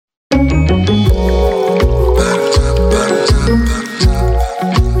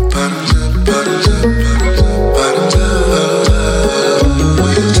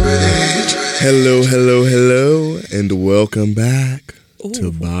Hello, hello, hello, and welcome back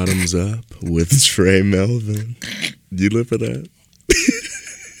to Bottoms Up with Trey Melvin. You live for that?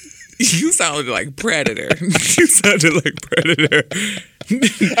 You sounded like Predator. You sounded like Predator.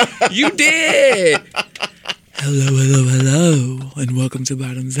 You did. Hello, hello, hello, and welcome to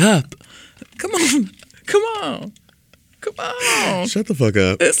Bottoms Up. Come on. Come on. Come on. Shut the fuck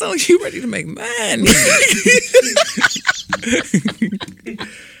up. It sounds like you ready to make money.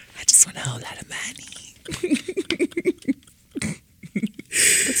 I just want a whole lot of money.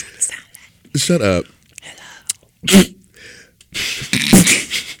 That's what it sounds like. Shut up. Hello.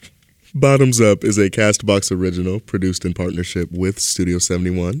 Bottoms Up is a CastBox original produced in partnership with Studio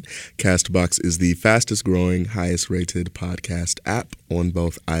 71. CastBox is the fastest growing, highest rated podcast app on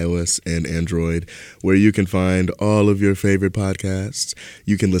both iOS and Android, where you can find all of your favorite podcasts.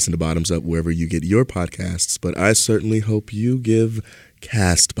 You can listen to Bottoms Up wherever you get your podcasts, but I certainly hope you give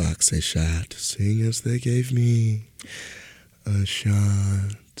CastBox a shot, seeing as they gave me a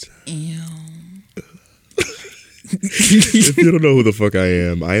shot. Ew. If you don't know who the fuck I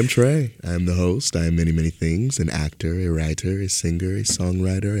am Trey. I am the host. I am many, many things. An actor, a writer, a singer, a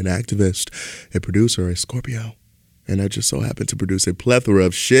songwriter, an activist, a producer, a Scorpio. And I just so happen to produce a plethora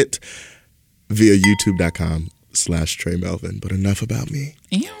of shit via youtube.com/Trey Melvin. But enough about me.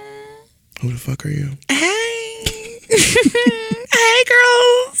 Ew. Who the fuck are you? Hey. Hey,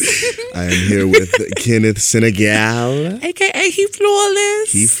 girls. I am here with Kenneth Senegal. AKA He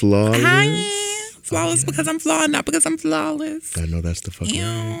Flawless. He flawless. Hi. Flawless because I'm flawed, not because I'm flawless. I know that's the fuck Ew.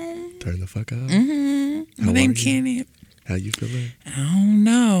 right. Turn the fuck up. Mm-hmm. How My name are you? Kenneth. How you feeling? I don't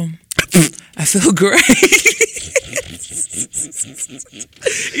know. I feel great.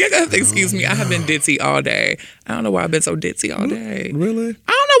 You're gonna have to excuse me. I have been ditzy all day. I don't know why I've been so ditzy all day. Really?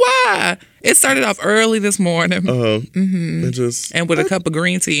 I don't know why. It started off early this morning. And just And with a cup of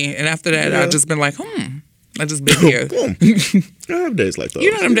green tea. And after that, Yeah. I've just been like, I just been here. I have days like those.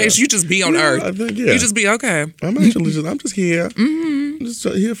 You know them days you just be on earth. I think, yeah. You just be okay. I'm just here. Just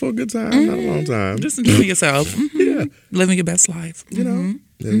here for a good time, not a long time. Just enjoy yourself. Mm-hmm. Yeah. Living your best life. You know,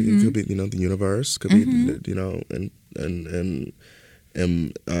 it could be, the universe could be,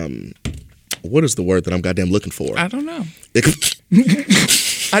 and what is the word that I'm goddamn looking for? I don't know. It could,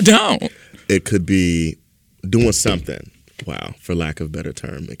 I don't. it could be doing something. Wow, for lack of a better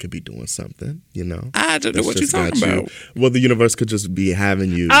term, it could be doing something, I don't know It's what you're just got talking about. Well, the universe could just be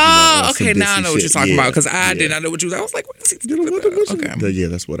having you. Oh, on some okay. Now I ditzy know what you're shit. talking Yeah, about because I yeah. did not know what you was. I was like, what is he You know, talking what, about? Okay. Yeah,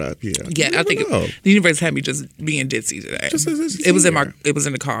 that's what I. Yeah, Yeah, You I think never know. the universe had me just being ditzy today. It was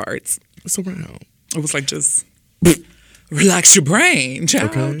in the cards. It's around. It was like just relax your brain, child.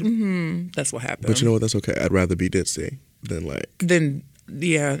 Okay. That's what happened. But you know what? That's okay. I'd rather be ditzy than like Then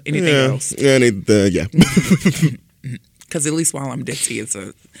anything else. Yeah, yeah. Because at least while I'm ditzy, it's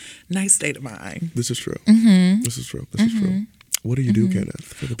a nice state of mind. This is true. This is true. This is true. What do you do, Kenneth?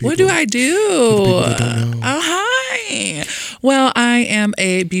 For the people, What do I do? For the people that don't know. Oh, hi. Well, I am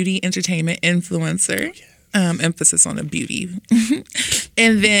a beauty entertainment influencer. Emphasis on the beauty.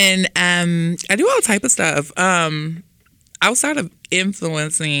 And then I do all type of stuff. Outside of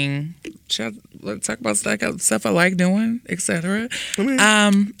influencing, let's talk about stuff I like doing, etc. I mean,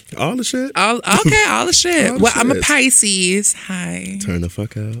 all the shit. All the shit. All the Well, I'm a shit. Pisces. Hi. Turn the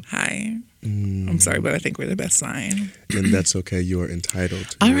fuck up. Hi. I'm sorry, but I think we're the best sign. And that's okay. You are entitled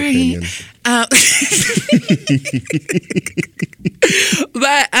to All your right. opinion.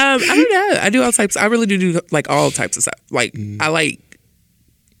 But I don't know. I do all types. I really do like all types of stuff. Like I like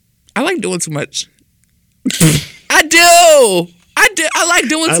doing too much. I do. I like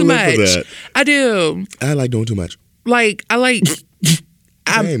doing I too live for much. that. I do. I like doing too much. Like I like.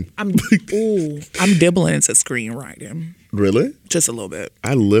 Same. I'm dibbling into screenwriting Really? just a little bit,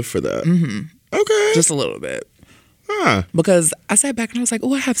 I live for that. Okay. just a little bit, Huh. because I sat back and I was like,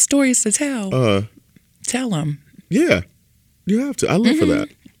 "Oh, I have stories to tell. Tell them Yeah. You have to. I live for that.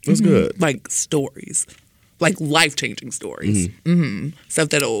 That's good. like stories, like life-changing stories, stuff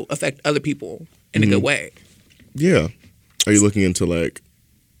that'll affect other people in a good way." Yeah. Are you looking into like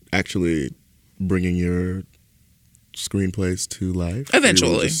actually bringing your screenplays to life?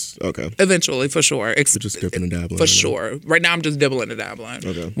 Eventually. Okay. Eventually, for sure. You're just dipping and dabbling. For sure. Right now, I'm just dibbling and dabbling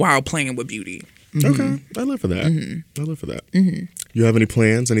Okay. while playing with beauty. Okay. I live for that. I live for that. You have any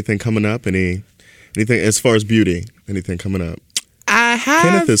plans? Anything coming up? Anything as far as beauty? Anything coming up? I have.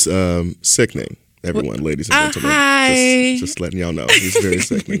 Kenneth is sickening. Everyone, ladies and gentlemen, hi. just letting y'all know, he's very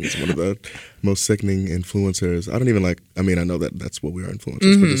sickening. He's one of the most sickening influencers. I don't even like. I mean, I know that's what we are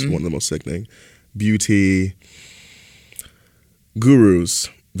influencers, but this is one of the most sickening beauty gurus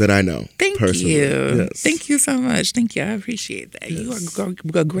that I know. Thank personally. you. Yes. Thank you so much. Thank you. I appreciate that. Yes. You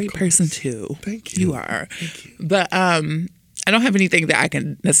are a great person too. Thank you. You are. Thank you. But I don't have anything that I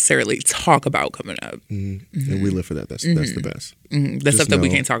can necessarily talk about coming up. Mm-hmm. And we live for that. That's the best. The stuff that we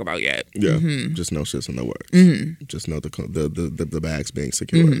can't talk about yet. Yeah. Just no shits in the works. Just know the bags being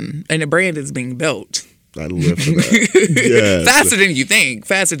secured. And the brand is being built. I live for that. Yes. Faster than you think,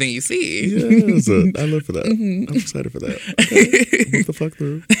 faster than you see. Yes. I live for that. I'm excited for that. Okay. Move the fuck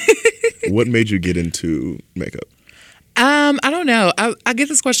through. What made you get into makeup? I don't know. I get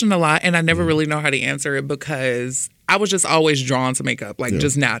this question a lot, and I never really know how to answer it because I was just always drawn to makeup, like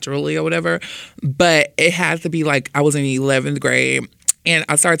just naturally or whatever. But it had to be like I was in 11th grade, and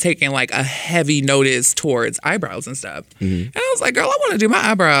I started taking like a heavy notice towards eyebrows and stuff. And I was like, girl, I want to do my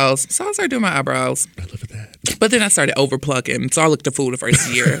eyebrows. So I started doing my eyebrows. I live for that. But then I started over plucking. So I looked a fool the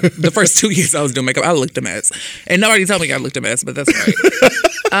first year. The first 2 years I was doing makeup, I looked a mess. And nobody told me I looked a mess, but that's right.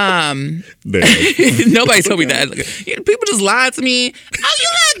 Nobody told me that. People just lied to me. Oh, you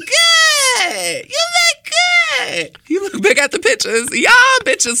look good. You look good. You look back at the pictures. Y'all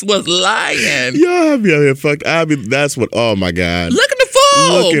bitches was lying. Y'all have me out here fucked. I mean, that's what, oh my God. Look at the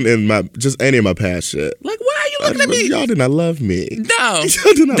fool. Looking in my, just any of my past shit. Like, why are you looking at me? Y'all did not love me. No.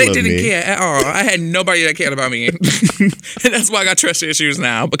 Y'all did not they love didn't me. care at all. I had nobody that cared about me. And that's why I got trust issues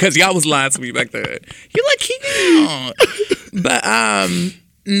now, because y'all was lying to me back then. You look cute. But,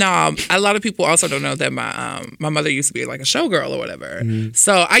 no, a lot of people also don't know that my mother used to be like a showgirl or whatever.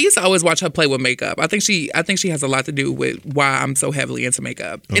 So I used to always watch her play with makeup. I think she has a lot to do with why I'm so heavily into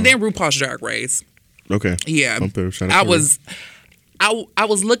makeup. And then RuPaul's Drag Race. Okay. Yeah. I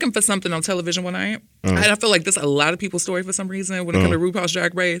was looking for something on television one night. And I feel like this is a lot of people's story for some reason when it comes to RuPaul's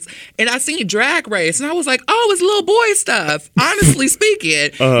Drag Race. And I seen Drag Race and I was like, oh, it's little boy stuff, honestly speaking.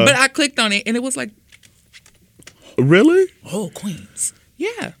 But I clicked on it and it was like, really? oh, queens.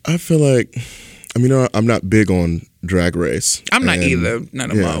 Yeah. I feel like, I mean, I'm not big on Drag Race. I'm not either.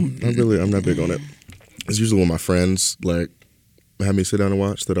 None of them. I'm not big on it. It's usually when my friends like have me sit down and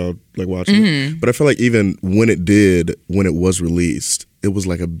watch that I'll like watch it. But I feel like even when it was released, it was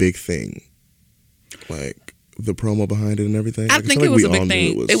like a big thing. Like the promo behind it and everything. I like, think I it feel was like a big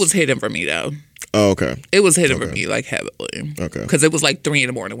thing. It was hidden from me though. Oh, okay. It was hidden from me like heavily. Okay. Because it was like 3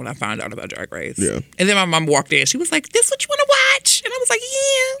 a.m. when I found out about Drag Race. Yeah. And then my mom walked in. She was like, "This what you want to watch?" And I was like,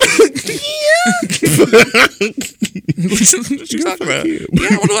 "Yeah, yeah." What you talking about? you. Yeah,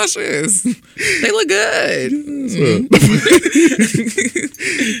 I want to watch this. They look good.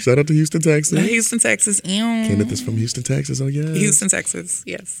 Shout out to Houston, Texas. Houston, Texas. Kenneth is from Houston, Texas. Oh yeah. Houston, Texas.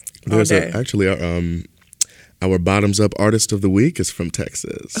 Yes. There's actually our bottoms up artist of the week is from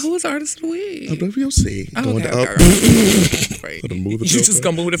Texas. Who was artist of the week? WLC. Oh, Going okay, up. Right. Let him move the You just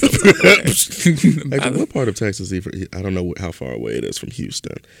filter. gonna move the filter. Actually, what part of Texas? I don't know how far away it is from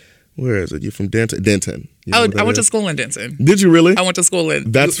Houston. Where is it? You're from Denton. You know Oh, where that I went to is? school in Denton. Did you really? I went to school at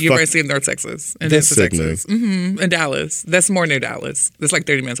University of North Texas. In That's Denton, sickening. Texas. In Dallas. That's more near Dallas. That's like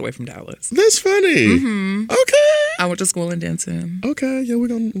 30 minutes away from Dallas. That's funny. Okay. I went to school in Denton. Okay. Yeah, we're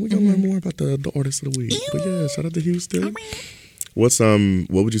gonna learn more about the artist of the week. But yeah, shout out to Houston. What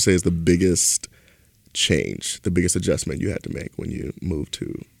would you say is the biggest change, the biggest adjustment you had to make when you moved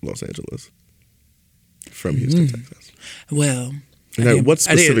to Los Angeles from Houston, Texas? Well, Now, what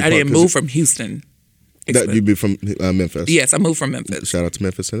specific I didn't move from Houston. That you'd be from Memphis. Yes, I moved from Memphis. Shout out to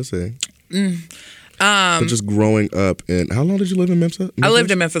Memphis, Tennessee. But just growing up in, how long did you live in Memphis? I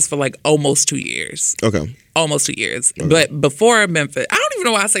lived in Memphis for like almost 2 years. Okay. Almost 2 years. Okay. But before Memphis, I don't even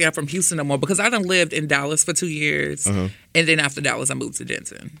know why I say I'm from Houston no more because I done lived in Dallas for 2 years. And then after Dallas, I moved to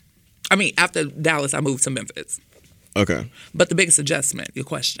Denton. I mean, after Dallas, I moved to Memphis. Okay. But the biggest adjustment, your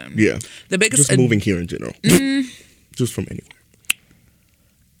question. Yeah. The biggest just moving here in general. Just from anywhere.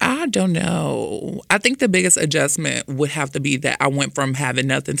 I don't know. I think the biggest adjustment would have to be that I went from having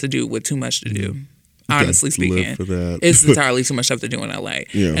nothing to do with too much to do. Honestly speaking, for that. It's entirely too much stuff to do in LA.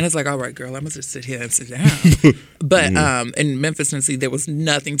 Yeah. And it's like, all right, girl, I'm gonna just sit here and sit down. But in Memphis, Tennessee, there was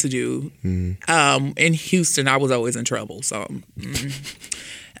nothing to do. In Houston, I was always in trouble, so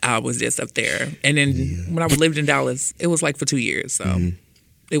I was just up there. And then when I lived in Dallas, it was like for 2 years, so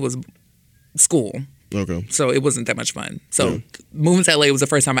it was school. Okay. So it wasn't that much fun. So moving to LA was the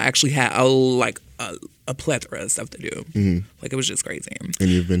first time I actually had a plethora of stuff to do. Like it was just crazy. And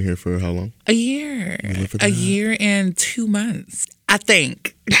you've been here for how long? A year. A year and 2 months. I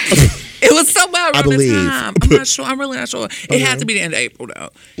think. It was somewhere around this time. I'm not sure. I'm really not sure. It had to be the end of April though.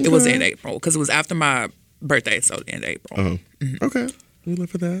 It was the end of April because it was after my birthday, so the end of April. Okay. We live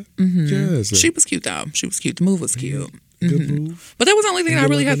for that. Yes. She was cute though. She was cute. The move was cute. Good move. But that was the only thing I Good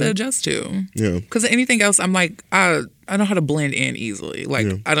really luck had to with adjust to. Yeah. Because anything else, I'm like, I know how to blend in easily. Like,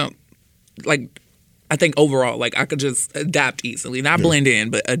 Yeah. I don't, like, I think overall, like, I could just adapt easily. Not blend in,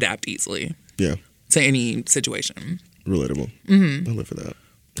 but adapt easily Yeah. to any situation. Relatable. I live for that.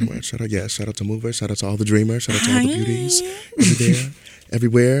 All right, shout out to movers, shout out to all the dreamers, shout out to all the beauties,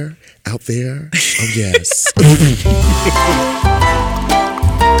 everywhere, out there. Oh yes.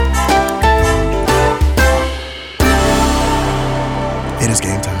 It is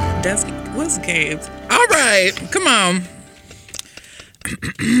game time. That's what's games. All right, come on.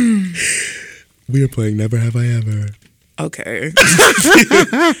 We are playing Never Have I Ever. Okay.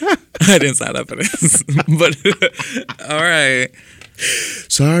 I didn't sign up for this, but all right.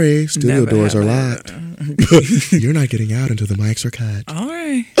 Sorry, studio Never doors have are I locked. You're not getting out until the mics are cut. All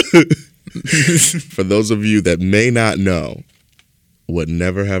right. For those of you that may not know what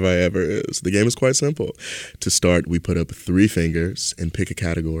Never Have I Ever is, the game is quite simple. To start, we put up 3 fingers and pick a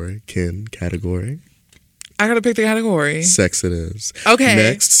category. Kin, category. I gotta pick the category. Sex it is. Okay.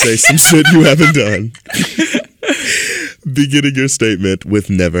 Next, say some shit you haven't done. Beginning your statement with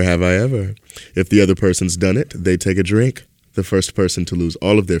Never Have I Ever. If the other person's done it, they take a drink. The first person to lose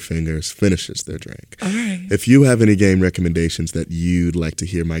all of their fingers finishes their drink. All right. If you have any game recommendations that you'd like to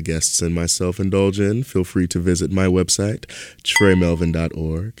hear my guests and myself indulge in, feel free to visit my website,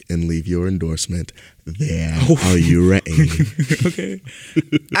 TreyMelvin.org, and leave your endorsement there. Are you ready? Okay.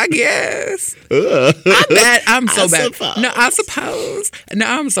 I guess. I'm bad. I'm so bad. suppose. No, I suppose. No,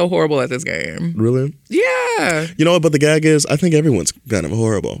 I'm so horrible at this game. Really? Yeah. You know what? But the gag is, I think everyone's kind of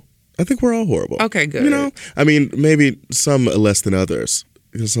horrible. I think we're all horrible. Okay, good. You know? I mean, maybe some less than others.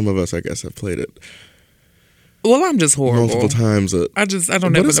 Because some of us, I guess, have played it Well, I'm just horrible. multiple times. I don't But ever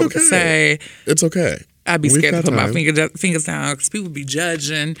it's know what to okay. say. It's okay. I'd be We've scared to got put my time. fingers down because people be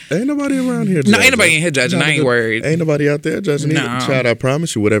judging. Ain't nobody around here judging. No, ain't nobody in here judging. Not I ain't good- worried. Ain't nobody out there judging either. No. Child, I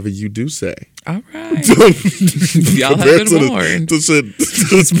promise you, whatever you do say. All right. Y'all have Compared been to warned. the shit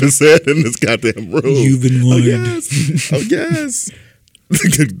that's been said in this goddamn room. You've been warned. Oh, yes. Oh, yes.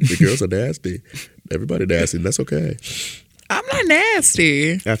 The girls are nasty. Everybody nasty, and that's okay. I'm not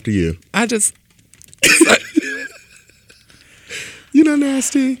nasty. After you. I just. You not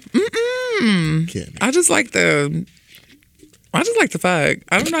nasty? Mm-mm. I just like the fuck.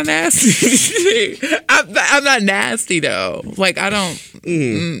 I'm not nasty. I'm not nasty though. Like I don't.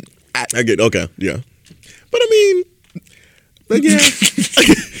 I get, okay, yeah. But I mean, but yeah.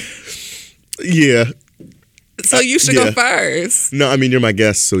 Yeah. So you should yeah. go first. No, I mean, you're my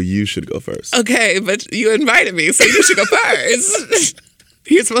guest, so you should go first. Okay, but you invited me, so you should go first.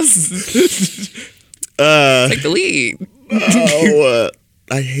 You're supposed to take the lead.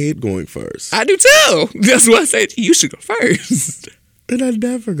 I hate going first. I do too. That's why I said you should go first. And I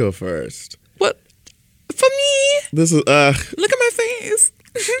never go first. What? For me? This is, Look at my face.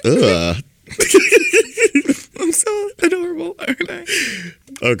 I'm so adorable, aren't I?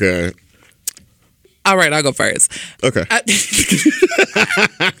 Okay. All right, I'll go first. Okay.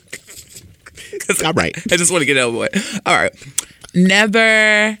 All right. I just want to get it over with. All right.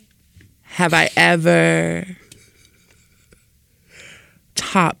 Never have I ever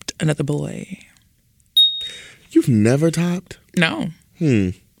topped another boy. You've never topped? No.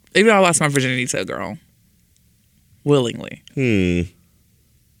 Even though I lost my virginity to a girl. Willingly.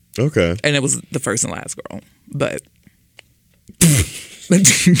 Okay. And it was the first and last girl. But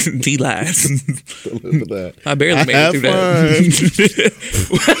the last. Look at that. I barely made Have it through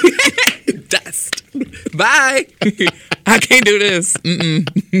that. Dust. Bye. I can't do this.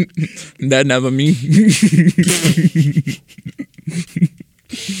 That never me.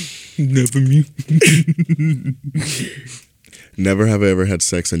 Never me. Never have I ever had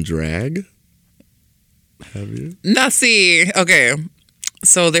sex in drag? Have you? Now see, okay.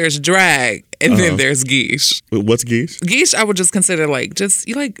 So there's drag and then there's geesh. Wait, what's geese? Geesh I would just consider like just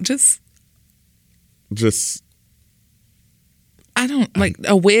Just, I don't like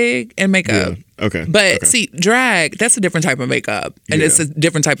a wig and makeup. yeah. Okay. But okay. see, drag, that's a different type of makeup. And it's Yeah. a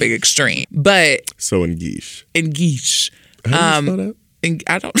different type of extreme. But So in geesh. in geesh, How do you spell that? and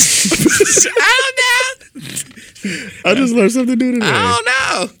I don't I don't know. I just learned something new today. I don't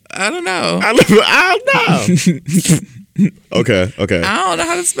know. I don't know. Okay. Okay. I don't know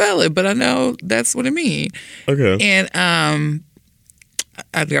how to spell it, but I know that's what it means. Okay. And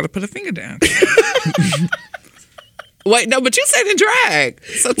I gotta put a finger down. Wait, no, but you said in drag,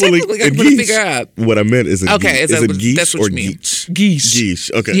 so technically I in gotta put a geesh, finger up. What I meant is Okay, is is that it what- geesh that's what or you mean? geesh? Geesh.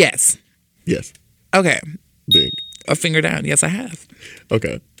 Geesh. Okay. Yes. Yes. Okay. Ding. A finger down. Yes, I have.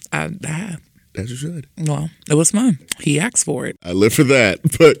 Okay. I have. As you should. Well, it was fun. He asked for it. I live for that,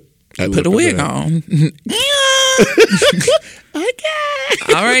 but I live Put a for wig that. on.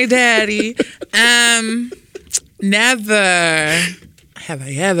 Okay. All right, Daddy. Never have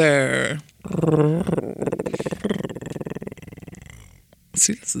I ever.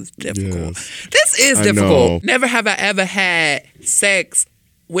 See, this is difficult. Yes. This is I difficult. know. Never have I ever had sex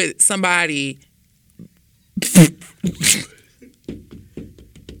with somebody.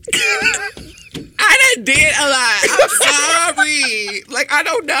 I done did a lot. I'm sorry. Like, I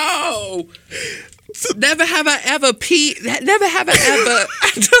don't know. Never have I ever peed. Never have I ever.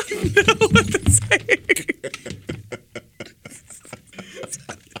 I don't know what to say.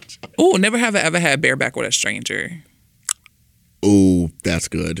 Oh, never have I ever had bareback with a stranger. Ooh, that's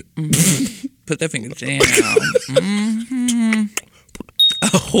good. Put that finger down. Mm-hmm. A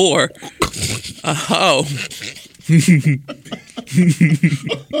whore. A hoe.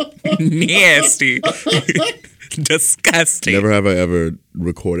 Nasty. Disgusting. Never have I ever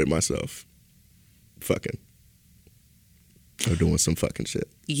recorded myself fucking or doing some fucking shit.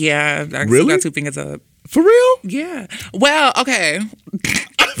 Yeah, I still Really? got 2 fingers up. For real? Yeah. Well, okay.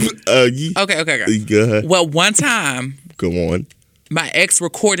 Okay. Go ahead. Well, one time, Go on. my ex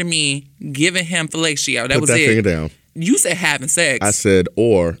recorded me giving him fellatio. That Put was that it. finger down. You said having sex. I said,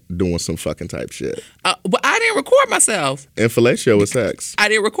 or doing some fucking type shit. But I didn't record myself. And fellatio is sex. I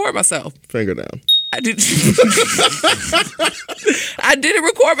didn't record myself. Finger down. I didn't. I didn't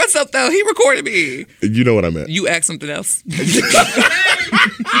record myself though. He recorded me. You know what I meant. You asked something else.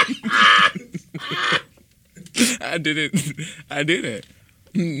 I didn't.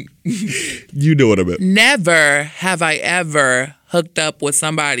 You know what I meant. Never have I ever hooked up with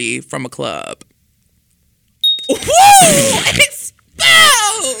somebody from a club. Woo!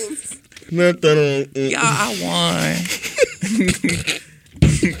 Exposed! Y'all, I won.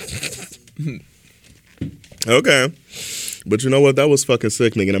 Okay. But you know what? That was fucking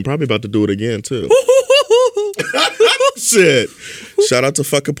sickening, and I'm probably about to do it again, too. Shit. Shout out to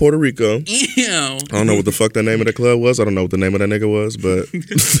fucking Puerto Rico. Ew. I don't know what the fuck the name of the club was. I don't know what the name of that nigga was, but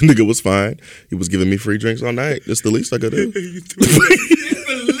the nigga was fine. He was giving me free drinks all night. It's the least I could do. And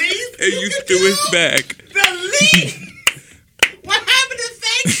you threw it back. The least. What happened to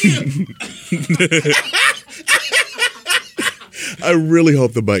thank you? I really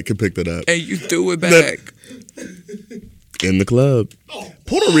hope the bike can pick that up. And you threw it back. In the club.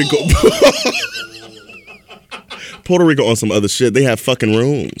 Puerto Rico. Puerto Rico on some other shit. They have fucking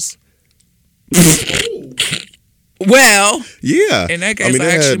rooms. Well, Yeah. in that case, they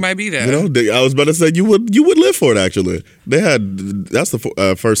I actually might be there. You know, I was about to say you would live for it. Actually, they had that's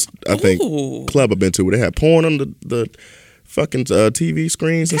the first I think Ooh. club I've been to where they had porn on the fucking TV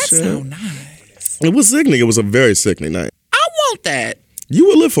screens and that's shit. so nice. It was sickening. It was a very sickening night. I want that. You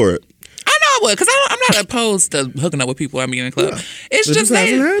would live for it. I know I would, because I'm not opposed to hooking up with people I meet in the club. It's It just just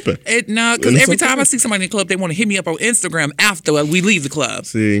hasn't happened. No, because And it's every okay. time I see somebody in the club, they want to hit me up on Instagram after we leave the club.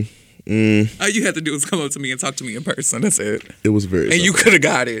 See, All you had to do was come up to me and talk to me in person. That's it. it was very. And you simple. could have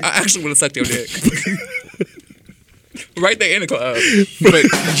got it. I actually would have sucked your dick. Right there in the club. But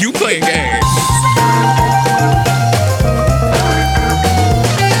you playing games.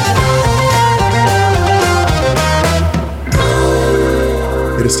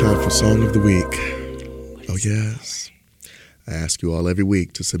 It is time for Song of the Week. Oh, yes. I ask you all every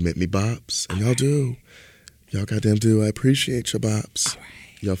week to submit me bops, and y'all do. Y'all goddamn do. I appreciate your bops.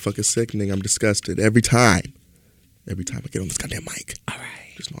 Y'all fucking sickening. I'm disgusted every time. Every time I get on this goddamn mic. All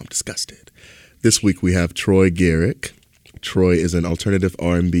right. Just know I'm disgusted. This week we have Troy Garrick. Troy is an alternative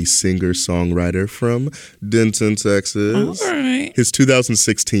R&B singer-songwriter from Denton, Texas. All right. His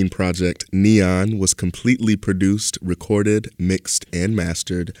 2016 project, Neon, was completely produced, recorded, mixed, and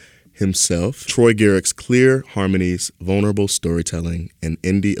mastered himself. Troy Garrick's clear harmonies, vulnerable storytelling, and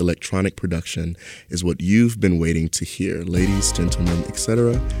indie electronic production is what you've been waiting to hear. Ladies, gentlemen,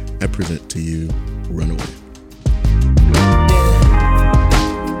 etc., I present to you Runaway.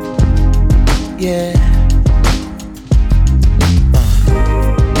 Yeah.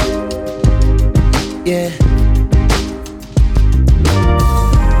 Yeah.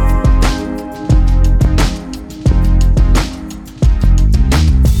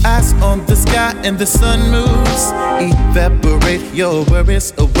 Eyes on the sky and the sun moves. Evaporate your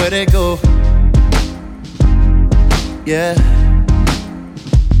worries of where they go. Yeah.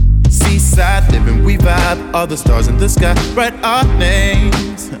 Seaside living, we vibe. All the stars in the sky write our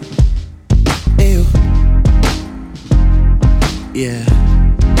names. Ew. Yeah.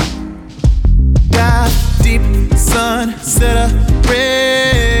 Dive deep, sun set a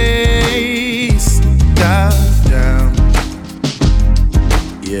race. Dive down.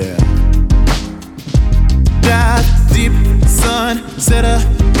 Yeah. Dive deep, sun set a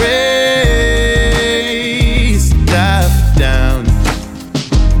race.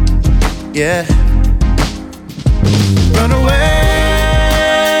 Yeah. Run away.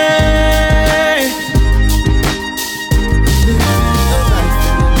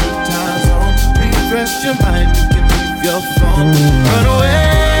 Refresh your mind, you can leave your phone. Run away.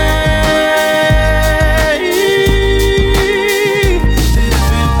 Live in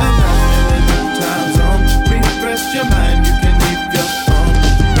a new time zone. Refresh your mind, you can leave your phone.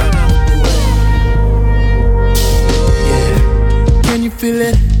 Run away. Yeah. Can you feel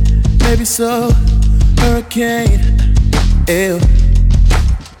it? Maybe so. Hurricane. Ew.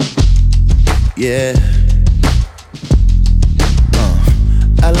 Yeah.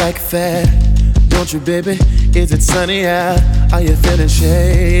 I like that. Don't you, baby? Is it sunny out? Are you feeling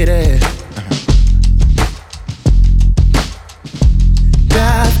shady?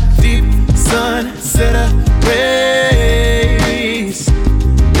 Dive deep, sunset rays.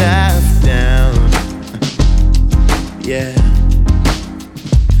 Dive down. Yeah.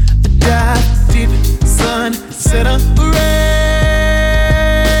 Dive deep, sunset rays.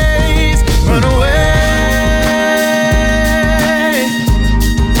 Run away.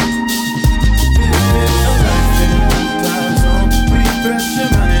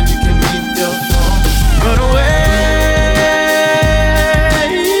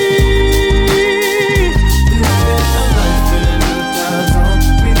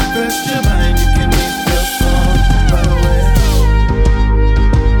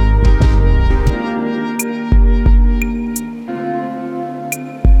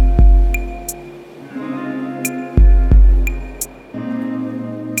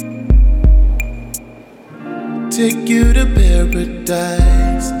 Take you to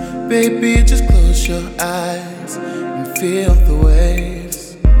paradise, baby, just close your eyes and feel the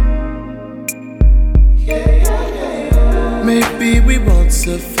waves. Maybe we won't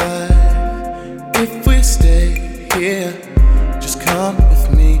survive if we stay here. Just come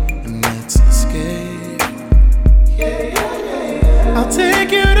with me and let's escape. I'll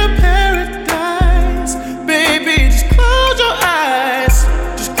take you to paradise, baby, just close your eyes.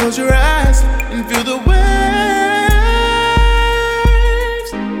 Just close your eyes and feel the waves.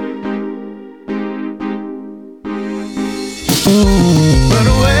 Run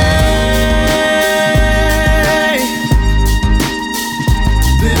away.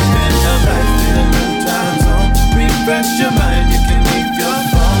 Live in a life in a new time zone. Refresh your mind, you can leave your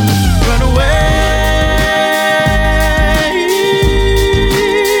phone. Run away.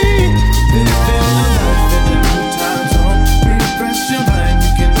 Live in a life in a new time zone. Refresh your mind,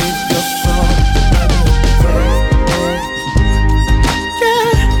 you can leave your phone. Run away.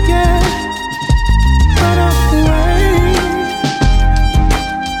 Yeah, yeah. Run away.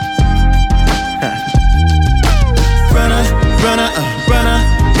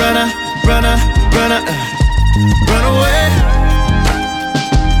 Run away,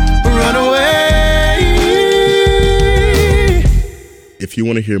 run away. If you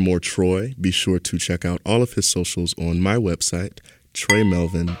want to hear more Troy, be sure to check out all of his socials on my website,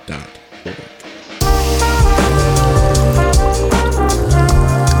 treymelvin.org.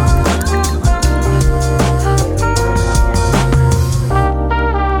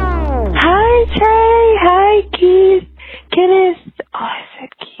 Hi, Trey. Hi, Keith. Kenneth. Oh, I said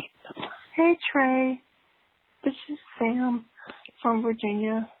Keith. Hey, Trey. This is Sam from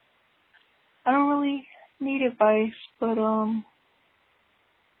Virginia. I don't really need advice, but I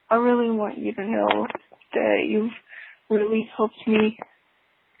really want you to know that you've really helped me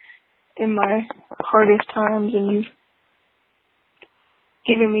in my hardest times, and you've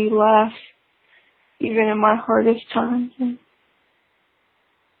given me laughs even in my hardest times. And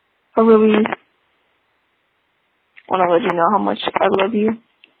I really want to let you know how much I love you.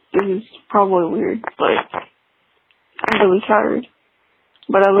 This is probably weird, but I'm really tired.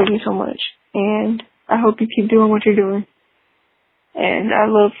 But I love you so much, and I hope you keep doing what you're doing. And I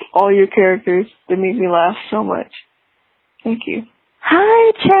love all your characters. They make me laugh so much. Thank you.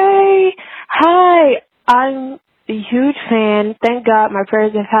 Hi, Trey. Hi. I'm a huge fan. Thank God my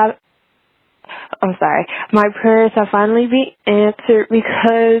prayers have my prayers have finally been answered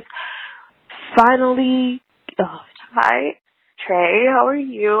because finally. Hi, Trey. How are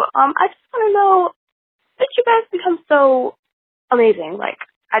you? I just want to know, did you guys become so amazing? Like,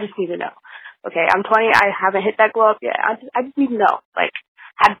 I just need to know. Okay, I'm 20. I haven't hit that glow up yet. I just need to know, like,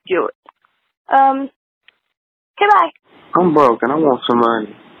 how to do it. Okay, bye. I'm broke and I want some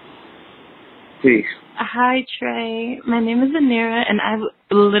money. Peace. Hi, Trey. My name is Anira, and I've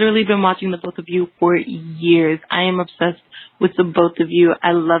literally been watching the both of you for years. I am obsessed with the both of you.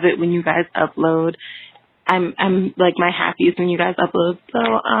 I love it when you guys upload. I'm like my happiest when you guys upload. So,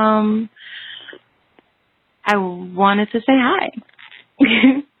 I wanted to say hi.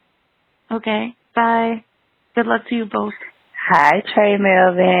 Okay. Bye. Good luck to you both. Hi, Trey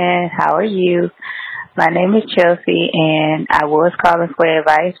Melvin. How are you? My name is Chelsea, and I was calling for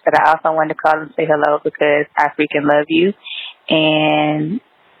advice, but I also wanted to call and say hello because I freaking love you. And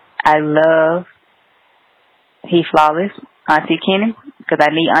I love He Flawless, Auntie Kenny, because I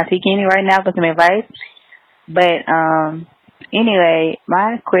need Auntie Kenny right now for some advice. But anyway,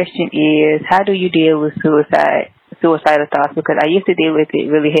 my question is, how do you deal with suicidal thoughts? Because I used to deal with it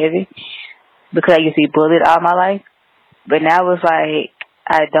really heavy because I used to be bullied all my life. But now it's like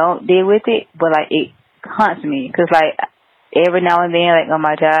I don't deal with it, but like it haunts me. Because like every now and then, like on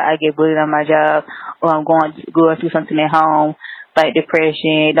my job, I get bullied on my job, or I'm going through something at home, like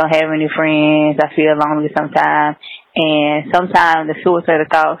depression, don't have any friends, I feel lonely sometimes. And sometimes the suicidal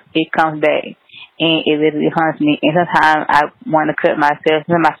thoughts, it comes back. And it literally haunts me. And sometimes I want to cut myself.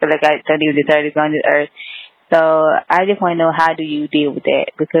 Sometimes I feel like I don't even deserve to go on this earth. So I just want to know, how do you deal with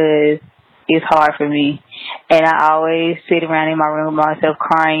that? Because it's hard for me. And I always sit around in my room by myself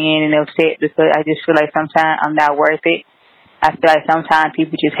crying and upset because I just feel like sometimes I'm not worth it. I feel like sometimes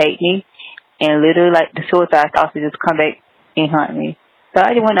people just hate me. And literally, like, the suicide thoughts just come back and haunt me. So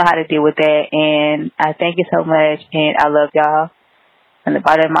I just want to know how to deal with that. And I thank you so much. And I love y'all from the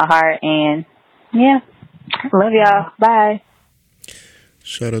bottom of my heart. And, yeah, love y'all. Bye.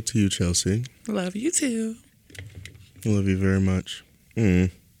 Shout out to you, Chelsea. Love you too. I love you very much.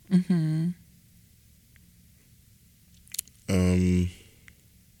 I'm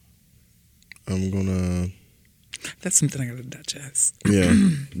gonna. That's something I gotta digest. Yeah,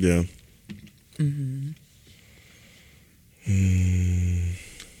 yeah.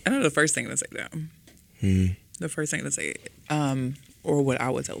 I know the first thing to say to them. The first thing to say, or what I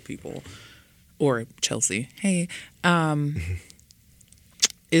would tell people, or Chelsea, hey,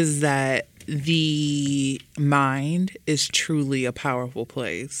 is that the mind is truly a powerful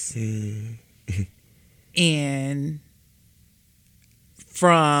place. And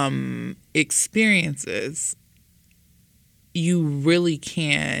from experiences, you really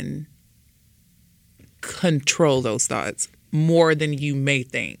can control those thoughts more than you may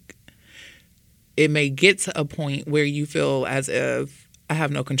think. It may get to a point where you feel as if I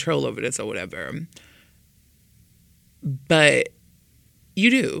have no control over this or whatever. But you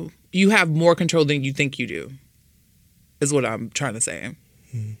do. You have more control than you think you do, is what I'm trying to say.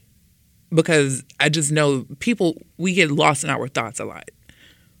 Because I just know we get lost in our thoughts a lot.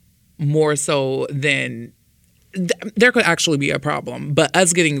 More so than there could actually be a problem. But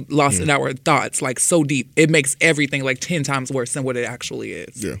us getting lost in our thoughts, like, so deep, it makes everything like 10 times worse than what it actually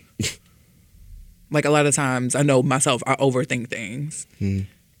is. Yeah. Like, a lot of times, I know myself, I overthink things.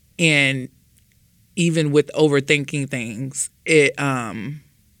 And even with overthinking things, it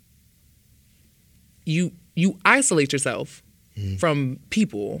you isolate yourself from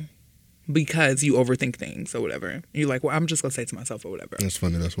people because you overthink things or whatever. You're like, well, I'm just gonna say it to myself or whatever. That's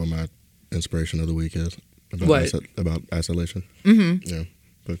funny. That's what my inspiration of the week is. About What? About isolation. Yeah.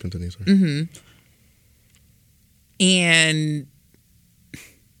 But continue, sorry. And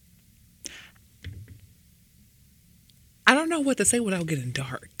I don't know what to say without getting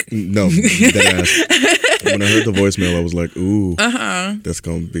dark. No, deadass. When I heard the voicemail, I was like, ooh, that's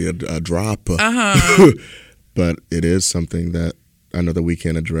going to be a drop. But it is something that I know that we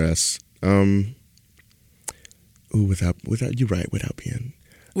can address. Without you're right, without being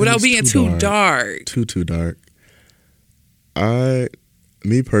too dark. Too dark.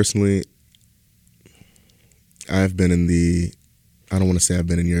 Me personally, I've been in I don't want to say I've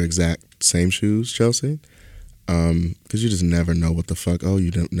been in your exact same shoes, Chelsea. Because you just never know what the fuck.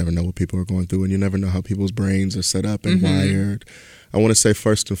 You never know what people are going through, and you never know how people's brains are set up and wired. I want to say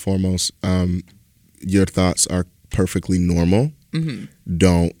first and foremost, your thoughts are perfectly normal.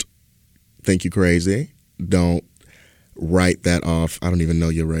 Don't think you're crazy. Don't write that off. I don't even know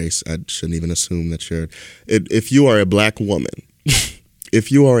your race. I shouldn't even assume that you're. If you are a black woman,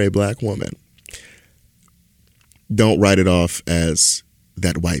 don't write it off as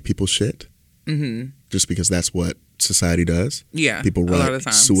that white people shit. Just because that's what society does. Yeah, people write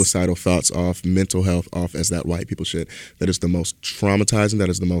suicidal thoughts off, mental health off as that white people shit. That is the most traumatizing. That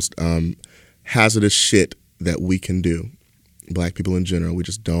is the most hazardous shit that we can do. Black people in general, we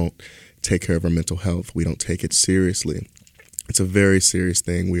just don't take care of our mental health. We don't take it seriously. It's a very serious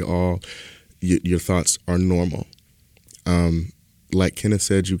thing. Your thoughts are normal. Like Kenneth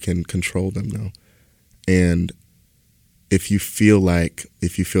said, you can control them now. And if you feel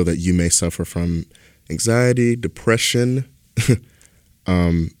that you may suffer from anxiety, depression,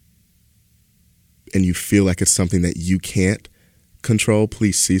 and you feel like it's something that you can't control,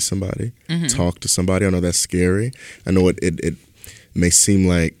 please see somebody, talk to somebody. I know that's scary. I know it may seem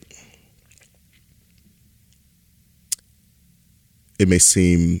like it may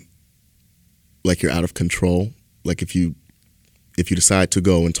seem like you're out of control. Like if you decide to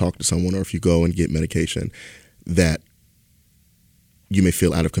go and talk to someone, or if you go and get medication, that you may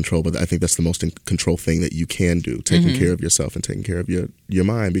feel out of control, but I think that's the most in control thing that you can do, taking care of yourself and taking care of your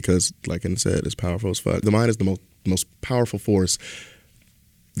mind, because like I said, it's powerful as fuck. The mind is the most powerful force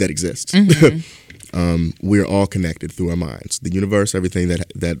that exists. We're all connected through our minds. The universe, everything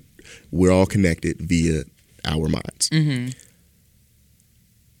that we're all connected via our minds.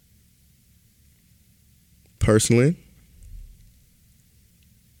 Personally,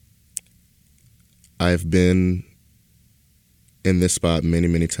 I've been in this spot many,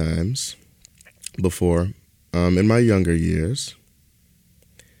 many times before, in my younger years.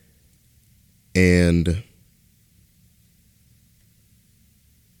 And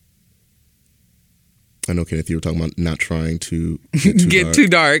I know, Kenneth, you were talking about not trying to get too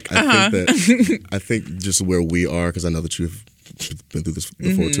dark. I think just where we are, because I know that you've been through this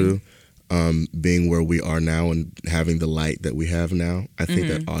before too, being where we are now and having the light that we have now, I think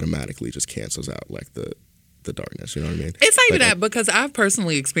that automatically just cancels out like the darkness, you know what I mean? It's not even that, because I've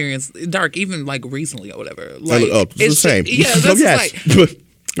personally experienced dark even like recently or whatever. Like, it's the same. Yeah, that's yes. like,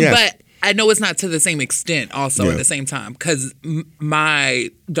 yes. But I know it's not to the same extent also at the same time, because my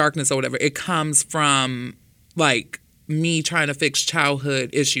darkness or whatever, it comes from like me trying to fix childhood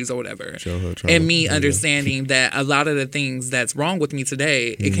issues or whatever. Childhood trauma. And me understanding that a lot of the things that's wrong with me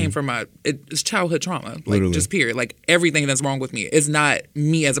today, it came from it's childhood trauma. Like, literally. Just period. Like, everything that's wrong with me is not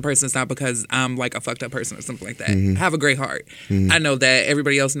me as a person. It's not because I'm like a fucked up person or something like that. I have a great heart. I know that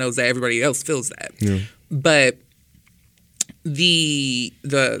everybody else knows that, everybody else feels that. But the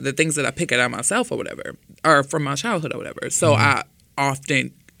things that I pick out myself or whatever are from my childhood or whatever. So I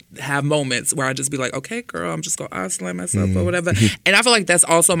often have moments where I just be like, okay, girl, I'm just going to isolate myself or whatever. And I feel like that's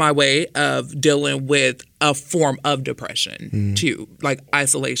also my way of dealing with a form of depression too, like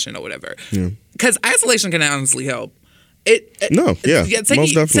isolation or whatever. Because isolation can honestly help. Most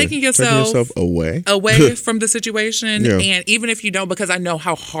definitely. Taking yourself away from the situation, and even if you don't, because I know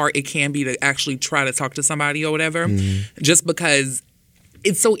how hard it can be to actually try to talk to somebody or whatever, just because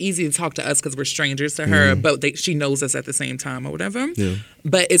it's so easy to talk to us because we're strangers to her, but she knows us at the same time or whatever.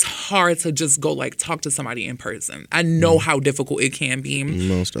 But it's hard to just go like talk to somebody in person. I know how difficult it can be.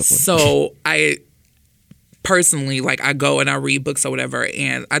 Most definitely. So I personally, like, I go and I read books or whatever,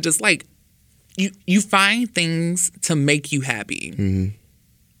 and I just like, you find things to make you happy.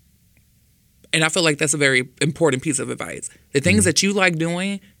 And I feel like that's a very important piece of advice. The things that you like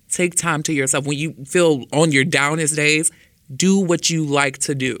doing, take time to yourself. When you feel on your downest days, do what you like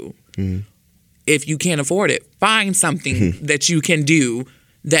to do. If you can't afford it, find something that you can do.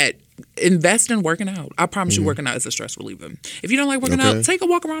 That invest in working out. I promise you, working out is a stress reliever. If you don't like working out, take a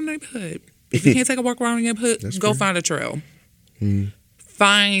walk around the neighborhood. If you can't take a walk around the neighborhood, go find a trail.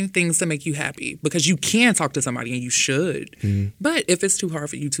 Find things to make you happy, because you can talk to somebody and you should. But if it's too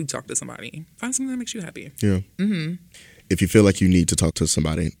hard for you to talk to somebody, find something that makes you happy. If you feel like you need to talk to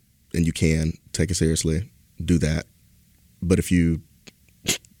somebody and you can, take it seriously, do that. But if you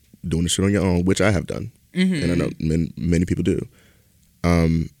doing the shit on your own, which I have done, and I know many people do,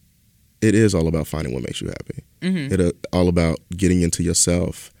 it is all about finding what makes you happy. It's all about getting into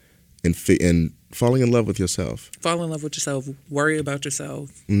yourself and falling in love with yourself. Fall in love with yourself. Worry about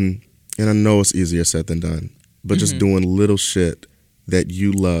yourself. And I know it's easier said than done, but just doing little shit that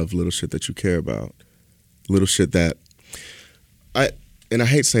you love, little shit that you care about, little shit that I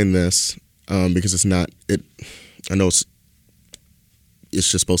hate saying this because it's not. I know it's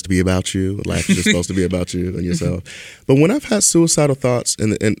just supposed to be about you. Life is just supposed to be about you and yourself. But when I've had suicidal thoughts,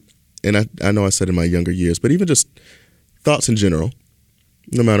 and I know I said in my younger years, but even just thoughts in general,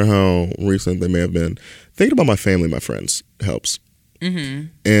 no matter how recent they may have been, thinking about my family, my friends helps.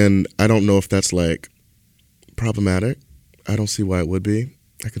 And I don't know if that's like problematic. I don't see why it would be.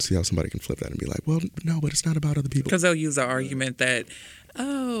 I can see how somebody can flip that and be like, well, no, but it's not about other people. Because they'll use the argument that,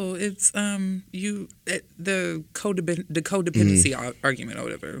 it's the codependency argument or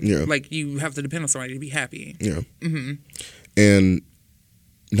whatever. Like, you have to depend on somebody to be happy. And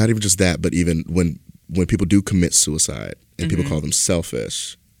not even just that, but even when people do commit suicide and people call them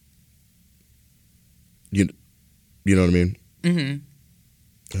selfish, you know what I mean? I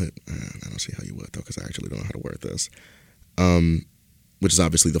don't see how you would, though, because I actually don't know how to word this. Which is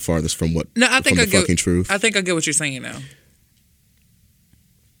obviously the farthest from fucking truth. I think I get what you're saying now.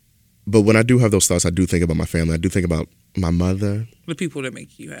 But when I do have those thoughts, I do think about my family. I do think about my mother. The people that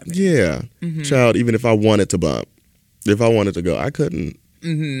make you happy. Yeah. Child, even if I wanted to bump, if I wanted to go, I couldn't.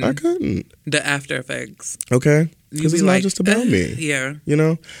 I couldn't. The after effects. Okay? Because it's not just about me. Yeah. You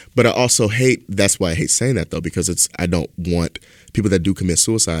know? But I also hate, that's why I hate saying that, though, because I don't want people that do commit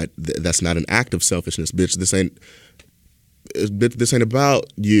suicide, that's not an act of selfishness, bitch. This ain't about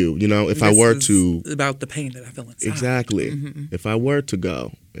you. You know, if I were to about the pain that I feel inside. Exactly. If I were to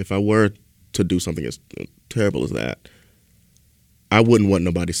go, if I were to do something as terrible as that, I wouldn't want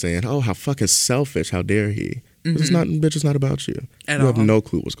nobody saying, "Oh, how fucking selfish! How dare he?" It's not, bitch. It's not about you. At you have all. no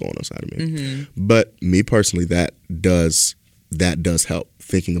clue what's going on inside of me. But me personally, that does help.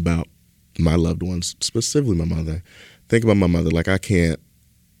 Thinking about my loved ones, specifically my mother. Think about my mother. Like I can't.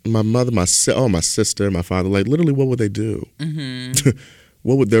 My mother, my sister, my father. Like literally, what would they do?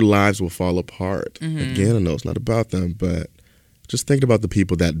 What would their lives will fall apart? Again, I know it's not about them, but just thinking about the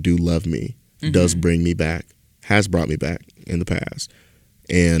people that do love me does bring me back. Has brought me back in the past,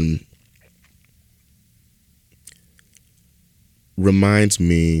 and reminds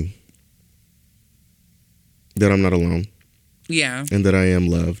me that I'm not alone. Yeah. And that I am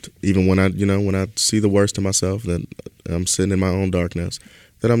loved. Even when I see the worst in myself, that I'm sitting in my own darkness,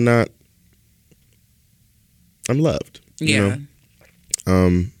 that I'm loved. Yeah. You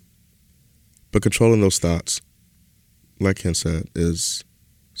know? But controlling those thoughts, like Ken said, is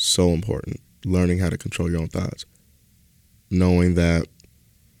so important. Learning how to control your own thoughts. Knowing that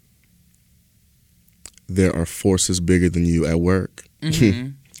there are forces bigger than you at work.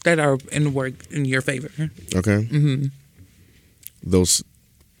 That are in your favor. Okay? Those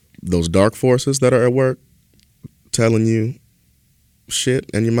dark forces that are at work telling you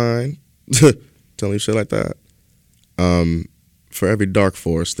shit in your mind, telling you shit like that. For every dark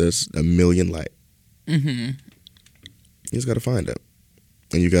force, there's a million light. You just got to find it.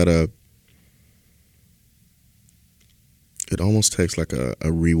 And you got to... It almost takes like a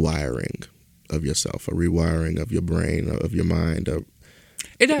rewiring of yourself, a rewiring of your brain, of your mind.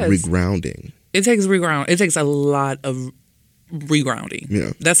 It does. Regrounding. It takes reground. It takes a lot of regrounding.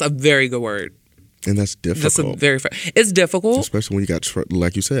 Yeah. That's a very good word. And that's difficult. It's difficult. Especially when you got,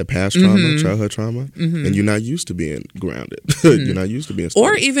 like you said, past trauma, childhood trauma, and you're not used to being grounded. You're not used to being steady.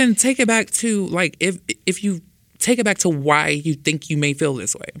 Or even take it back to, like, if you take it back to why you think you may feel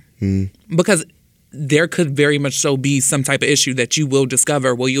this way. Because there could very much so be some type of issue that you will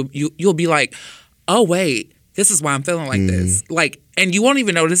discover where you'll be like, oh, wait, this is why I'm feeling like this. Like, and you won't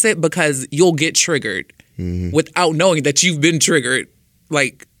even notice it because you'll get triggered without knowing that you've been triggered,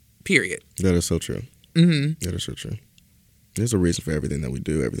 like, period. That is so true. That is so true. There's a reason for everything that we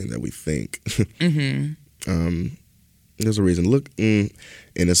do, everything that we think. There's a reason. Look, and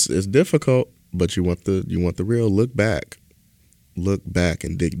it's difficult, but you want the real. Look back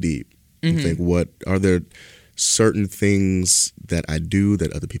and dig deep. And think, what are there certain things that I do,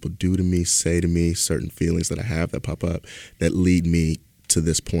 that other people do to me, say to me, certain feelings that I have that pop up that lead me to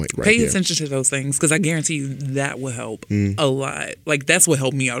this point right Pay here. attention to those things, because I guarantee you that will help a lot. Like, that's what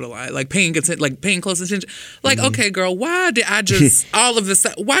helped me out a lot. Like, paying close attention. Like, okay, girl, why did I just all of this?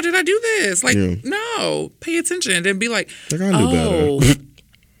 Why did I do this? Like, no, pay attention and then be like, I knew better.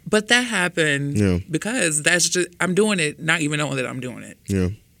 But that happened because that's just, I'm doing it, not even knowing that I'm doing it. Yeah.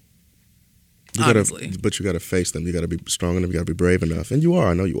 But you got to face them. You got to be strong enough. You got to be brave enough, and you are.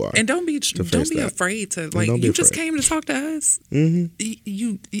 I know you are. And don't be afraid to, like. You just came to talk to us. I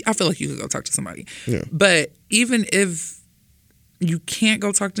feel like you could go talk to somebody. Yeah. But even if you can't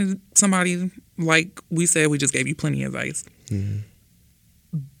go talk to somebody, like we said, we just gave you plenty of advice.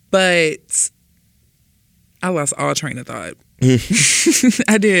 But I lost all train of thought.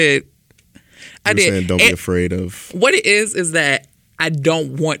 I did. You were saying don't be afraid of. What it is that I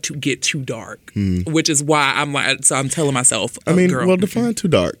don't want to get too dark, which is why I'm like, so I'm telling myself, I mean, girl, well, define too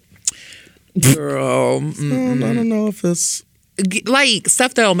dark. Girl. I don't know if it's... Like,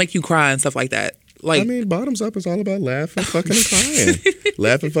 stuff that'll make you cry and stuff like that. Like, I mean, Bottoms Up is all about laughing, fucking, and crying.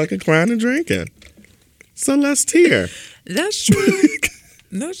 Laughing, fucking, crying, and drinking. So let's tear. That's true.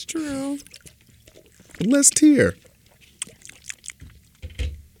 That's true. Let's tear.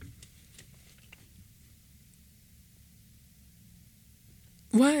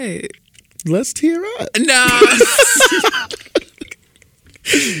 What? Let's tear up. No.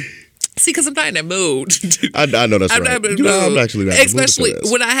 See, because I'm not in that mood. I know that's right. I'm actually not. Especially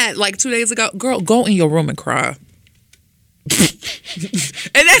when I had, like, 2 days ago, girl, go in your room and cry. And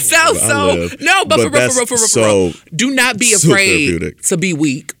that sounds for real. Do not be afraid to be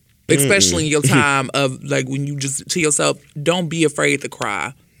weak, especially in your time of, like, when you just to yourself, don't be afraid to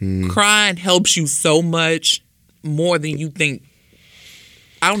cry. Crying helps you so much more than you think.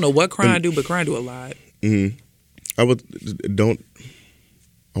 I don't know what crying do, but crying do a lot. I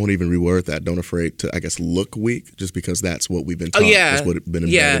won't even reword that. Don't afraid to, I guess, look weak, just because that's what we've been taught. That's what been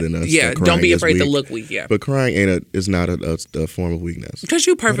embedded in us. Yeah, don't be afraid to look weak. Yeah, but crying is not a form of weakness. Because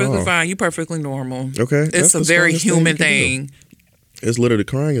you're perfectly fine. You're perfectly normal. Okay, it's a very human thing. It's literally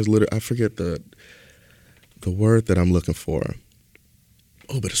crying. Is literally I forget the word that I'm looking for.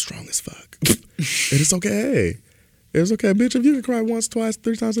 Oh, but it's strong as fuck. It is okay. It's okay, bitch. If you can cry once, twice,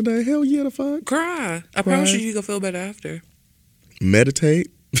 3 times a day, hell yeah, the fuck. Cry. I promise you gonna feel better after.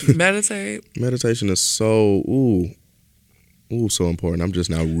 Meditate. Meditate. Meditation is so so important. I'm just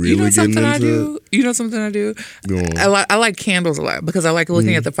now really You know getting something I into do? You know something I do? Go on. I like candles a lot because I like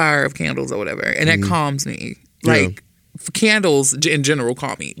looking at the fire of candles or whatever, and that calms me. Like candles in general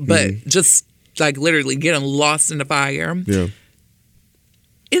calm me, but just like literally getting lost in the fire. Yeah.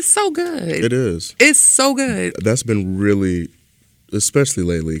 It's so good. It is. It's so good. That's been really, especially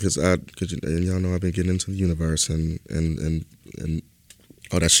lately, because y'all know I've been getting into the universe and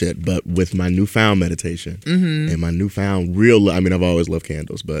all that shit. But with my newfound meditation and my newfound I've always loved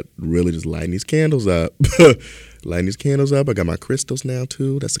candles, but really just lighting these candles up. I got my crystals now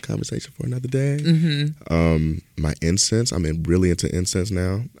too. That's a conversation for another day. My incense. I'm really into incense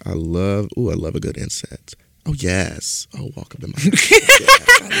now. I love a good incense. Oh yes. Oh, walk up in my house.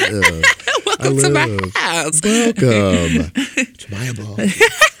 Welcome to my house. Welcome to my abode.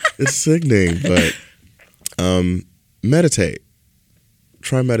 It's sickening, but meditate.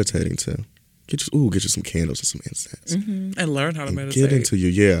 Try meditating too. Get you some candles and some incense, and learn how to meditate. Get into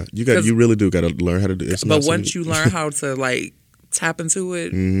you really do got to learn how to do it. But once you learn how to like tap into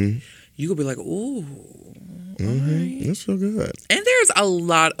it, you could be like, ooh. Right. That's so good. And there's a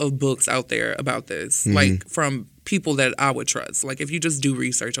lot of books out there about this, like from people that I would trust. Like if you just do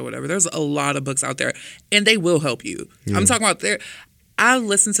research or whatever, there's a lot of books out there, and they will help you. I'm talking about I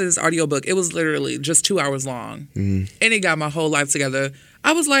listened to this audiobook. It was literally just 2 hours long, and it got my whole life together.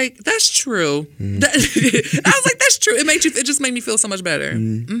 I was like, that's true. I was like, that's true. It just made me feel so much better.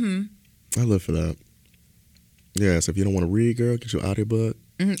 I live for that. Yeah, so if you don't want to read, girl, get your audiobook.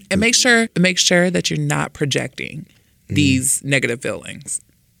 And make sure that you're not projecting these negative feelings,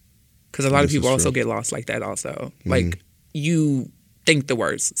 because a lot of people also get lost like that. Also, like you think the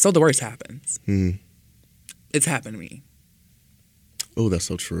worst, so the worst happens. It's happened to me. Oh, that's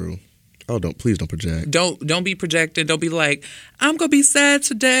so true. Oh, please don't project. Don't be projecting. Don't be like, I'm gonna be sad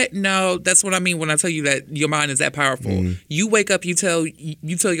today. No, that's what I mean when I tell you that your mind is that powerful. You wake up, you tell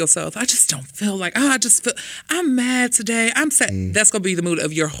yourself, I just don't feel like. I'm mad today. I'm sad. That's gonna be the mood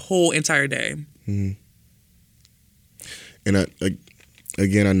of your whole entire day. And I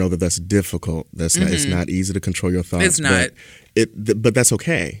know that's difficult. That's not. It's not easy to control your thoughts. It's not. But that's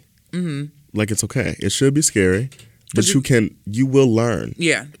okay. Like it's okay. It should be scary. But you will learn.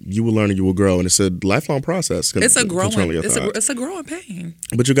 Yeah. You will learn and you will grow. And it's a lifelong process. It's a growing pain.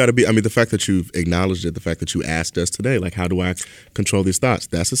 But you got to be, the fact that you've acknowledged it, the fact that you asked us today, like, how do I control these thoughts?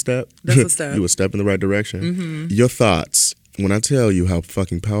 That's a step. That's a step. You a step in the right direction. Your thoughts, when I tell you how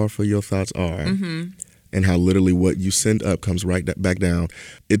fucking powerful your thoughts are and how literally what you send up comes right back down,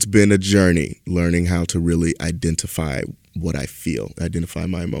 it's been a journey learning how to really identify what I feel, identify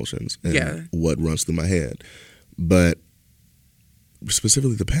my emotions and what runs through my head. But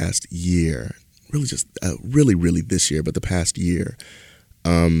specifically the past year, really just really this year, but the past year,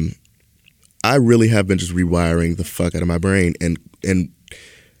 I really have been just rewiring the fuck out of my brain and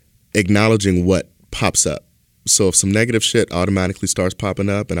acknowledging what pops up. So if some negative shit automatically starts popping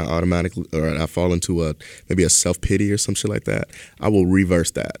up and I fall into maybe a self-pity or some shit like that, I will reverse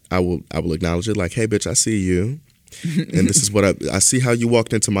that. I will acknowledge it like, hey bitch, I see you. And this is what I see how you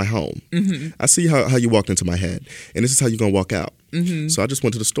walked into my home. I see how you walked into my head. And this is how you're going to walk out. So I just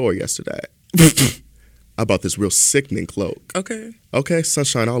went to the store yesterday. I bought this real sickening cloak. Okay,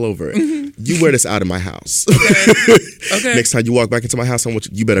 sunshine all over it. You wear this out of my house. Okay. Next time you walk back into my house,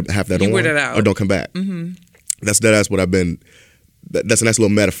 you better have that on wear that out. Or don't come back. That's what I've been, that's a nice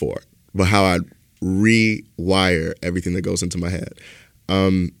little metaphor about how I rewire everything that goes into my head.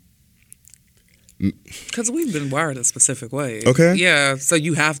 Because we've been wired a specific way. Okay. Yeah, so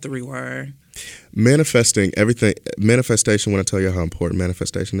you have to rewire. Manifestation, when I tell you how important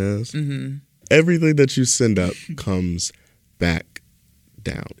manifestation is, everything that you send up comes back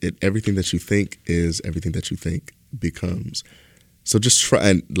down. Everything that you think is everything that you think becomes. So just try,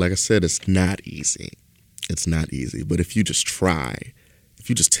 and like I said, it's not easy. It's not easy. But if you just try, if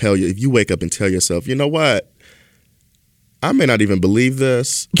you wake up and tell yourself, you know what? I may not even believe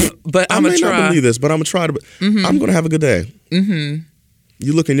this, but I'm going to try. I may not believe this, but I'm going to try to. I'm going to have a good day.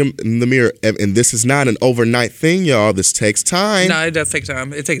 You look in the mirror, and this is not an overnight thing, y'all. This takes time. No, it does take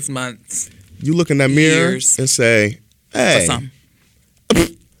time. It takes months. You look in that mirror and say, hey,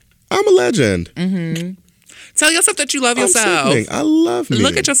 I'm a legend. Tell yourself that you love I'm yourself. sickening. I love me.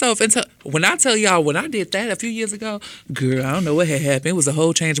 Look at yourself. And when I tell y'all, when I did that a few years ago, girl, I don't know what had happened. It was a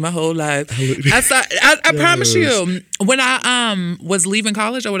whole change in my whole life. I promise you, when I was leaving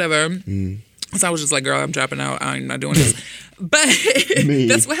college or whatever, so I was just like, girl, I'm dropping out. I'm not doing this. But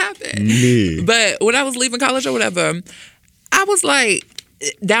that's what happened. Me. But when I was leaving college or whatever, I was like,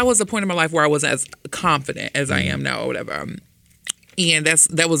 that was the point in my life where I wasn't as confident as I am now or whatever. And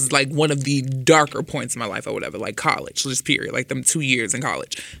that was like one of the darker points in my life or whatever, like college, just period, like them 2 years in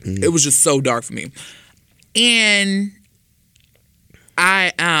college. It was just so dark for me. And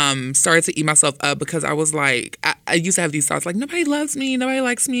I started to eat myself up because I was like, I used to have these thoughts like, nobody loves me, nobody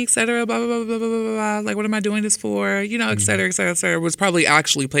likes me, et cetera, blah, blah, blah, blah, blah, blah, blah. Like, what am I doing this for? You know, et cetera, et cetera, et cetera. Which probably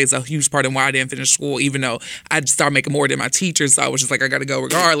actually plays a huge part in why I didn't finish school, even though I started making more than my teachers. So I was just like, I got to go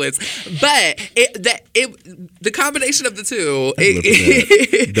regardless. But the combination of the two,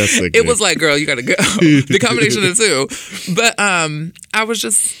 it was like, girl, you got to go. The combination of the two. But I was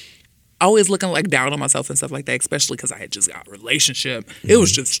just always looking like down on myself and stuff like that, especially because I had just got a relationship. It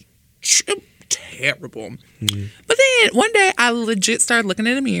was just terrible. But then one day I legit started looking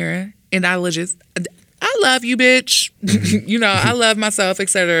in the mirror and I love you, bitch. You know, I love myself,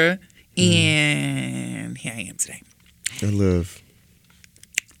 etc. And here I am today. I live.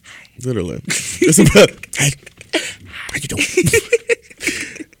 Literally. It's about, how you doing?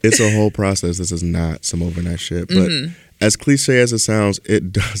 It's a whole process. This is not some overnight shit. But as cliche as it sounds,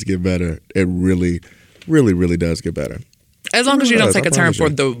 it does get better. It really, really, really does get better. As long as you don't take a turn for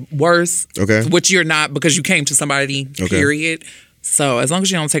the worse, Okay. which you're not because you came to somebody, period. So as long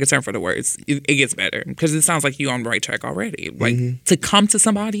as you don't take a turn for the worse, it gets better because it sounds like you're on the right track already. Like to come to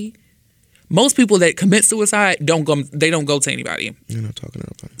somebody, most people that commit suicide don't go to anybody. You're not talking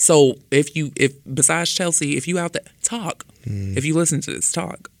about that. So if besides Chelsea, if you out there, talk. If you listen to this,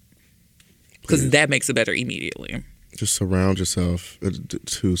 talk. Because that makes it better immediately. Just surround yourself.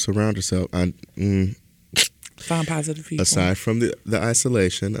 To surround yourself. Find positive people. Aside from the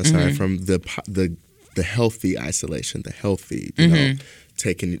isolation, aside from the healthy isolation, the healthy, you know,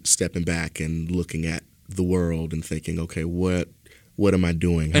 stepping back and looking at the world and thinking, okay, what am I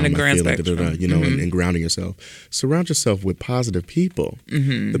doing? How In a am I grand feeling? spectrum. You know, and grounding yourself. Surround yourself with positive people.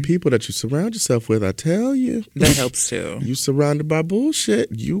 The people that you surround yourself with, I tell you, that helps too. You surrounded by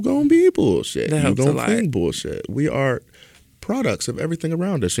bullshit, you gonna be bullshit. That helps you a gonna lot. think bullshit. We are products of everything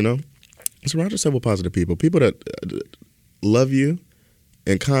around us, you know? Surround yourself with positive people. People that love you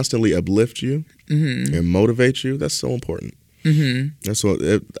and constantly uplift you and motivate you. That's so important. That's what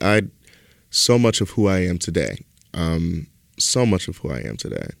so much of who I am today. So much of who I am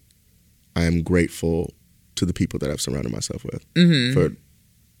today. I am grateful to the people that I've surrounded myself with for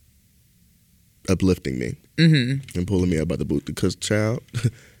uplifting me and pulling me up by the boot. Because, child,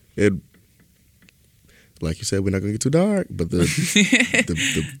 like you said, we're not gonna get too dark, but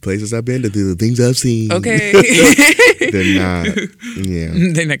the places I've been, the things I've seen, Okay. they're not. Yeah,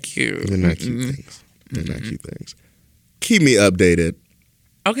 They're not cute. they're not cute things. They're not cute things. Keep me updated,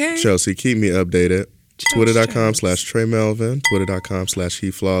 Okay. Chelsea. Keep me updated. Twitter.com/Trey Melvin.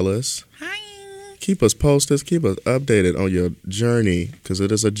 Twitter.com/HeFlawless. Hi. Keep us posted. Keep us updated on your journey, because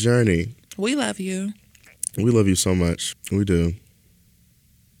it is a journey. We love you. We love you so much. We do.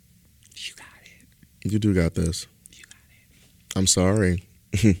 You got it. You do got this. You got it. I'm sorry.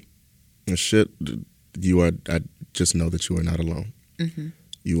 Shit, you are. I just know that you are not alone.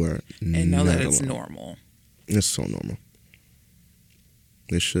 You are And know not that it's alone. normal. It's so normal.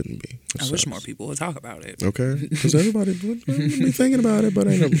 It shouldn't be. It I wish sucks. more people would talk about it. Okay, because everybody would be thinking about it, but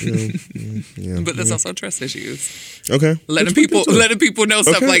ain't yeah. But that's also trust issues. Okay. Letting Let's people know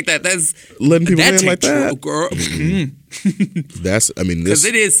stuff Okay. like that. That's letting people that in like take that. girl. That's. I mean, Because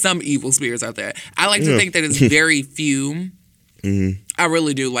this. it is some evil spirits out there. I like to think that it's very few. I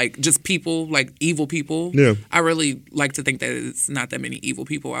really do. Like just people, like evil people. Yeah. I really like to think that it's not that many evil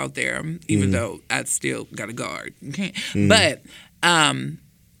people out there, even though I still got a guard. Okay. But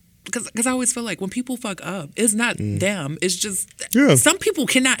because I always feel like when people fuck up, it's not them. It's just some people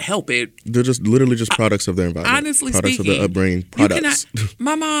cannot help it. They're just literally just products of their environment. Honestly products speaking, of their upbringing. you Products. cannot.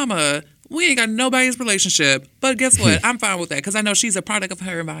 My mama, we ain't got nobody's relationship, but guess what? I'm fine with that because I know she's a product of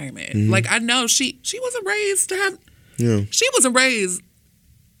her environment. Like I know she wasn't raised to have. Yeah. She wasn't raised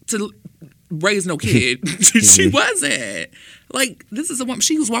to raise no kid. She wasn't. Like this is a woman.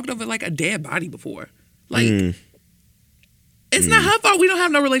 She was walked over like a dead body before. Like. It's not her fault we don't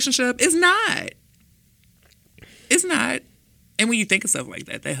have no relationship. It's not. It's not. And when you think of stuff like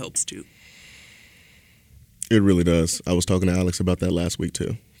that, that helps too. It really does. I was talking to Alex about that last week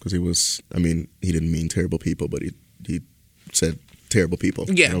too, because he didn't mean terrible people, but he said terrible people.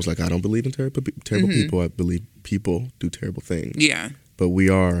 Yeah. And I was like, I don't believe in terrible people. I believe people do terrible things. Yeah. But we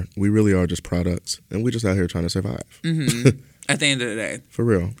really are just products, and we're just out here trying to survive. At the end of the day. For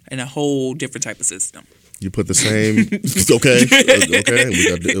real. In a whole different type of system. You put the same, okay,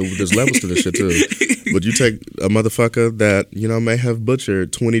 there's levels to this shit too. But you take a motherfucker that, you know, may have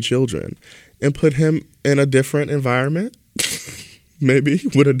butchered 20 children and put him in a different environment, maybe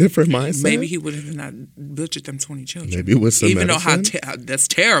with a different mindset. Maybe he would have not butchered them 20 children. Maybe with some Even medicine. though how that's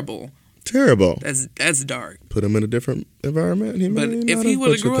terrible. Terrible. That's dark. Put him in a different environment. And he But may if not he have would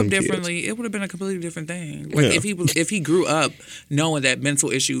have butchered grew up them kids. differently, it would have been a completely different thing. Like Yeah. if he grew up knowing that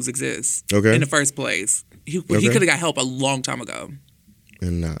mental issues exist Okay. in the first place, he Okay. could have got help a long time ago.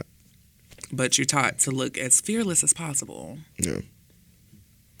 And not. But you're taught to look as fearless as possible, Yeah.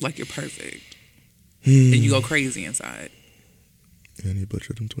 like you're perfect, and you go crazy inside. And he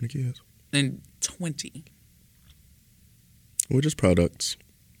butchered them 20 kids. And 20. We're just products.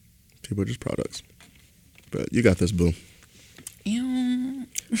 People are just products. But you got this, boo. Ew.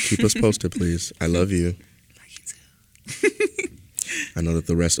 Keep us posted, please. I love you. I know that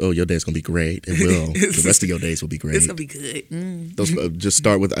the rest. Oh, your day's gonna be great. It will. The rest of your days will be great. It's gonna be good. Those, just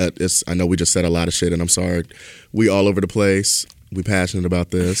start with. I know we just said a lot of shit, and I'm sorry. We all over the place. We passionate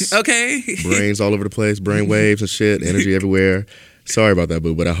about this. Okay. Brains all over the place. Brain waves and shit. Energy everywhere. Sorry about that,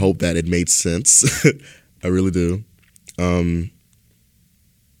 boo. But I hope that it made sense. I really do.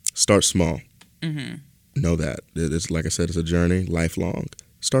 Start small. Know that it's, like I said, it's a journey, lifelong.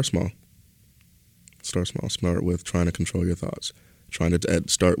 Start small. Start small. Start with trying to control your thoughts. Trying to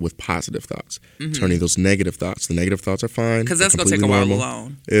start with positive thoughts. Turning those negative thoughts. The negative thoughts are fine. Because that's They're gonna take a while completely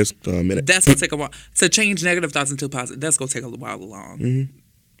alone. It's a minute. That's gonna take a while to change negative thoughts into positive. That's gonna take a while along.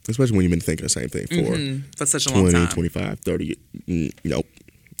 Especially when you've been thinking the same thing for For such a long 20, time. 25, 30. Nope.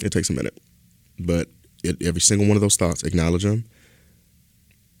 It takes a minute. But every single one of those thoughts, acknowledge them,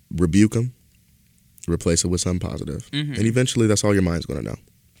 rebuke them, replace it with something positive. And eventually that's all your mind's going to know.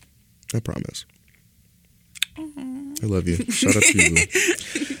 I promise. I love you. Shout out to you.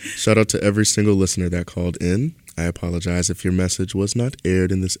 Shout out to every single listener that called in. I apologize if your message was not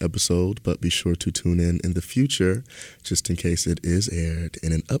aired in this episode, but be sure to tune in the future, just in case it is aired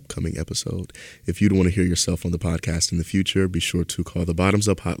in an upcoming episode. If you'd want to hear yourself on the podcast in the future, be sure to call the Bottoms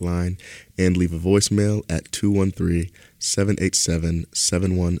Up hotline and leave a voicemail at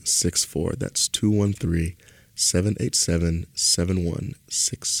 213-787-7164. That's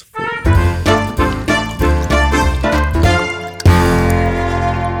 213-787-7164.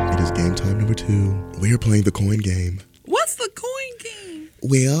 It is game time number 2. We are playing the coin game. What's the coin game?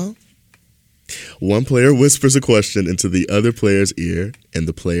 Well, one player whispers a question into the other player's ear, and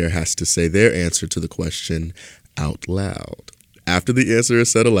the player has to say their answer to the question out loud. After the answer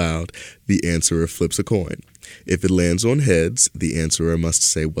is said aloud, the answerer flips a coin. If it lands on heads, the answerer must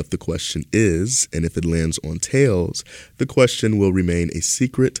say what the question is, and if it lands on tails, the question will remain a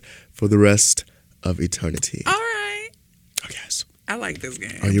secret for the rest of eternity. All right. Okay, so I like this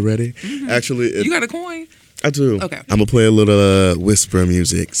game. are you ready? Actually, You got a coin? I do. Okay. I'm gonna play a little whisper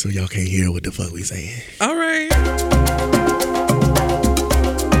music so y'all can't hear what the fuck we saying. All right.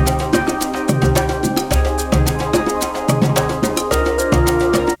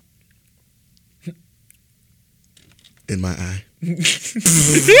 In my eye.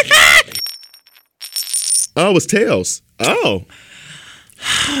 Oh, it's tails. Oh.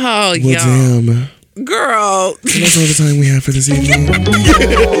 Oh, Well, yeah. damn. Girl. That's all the time we have for this evening.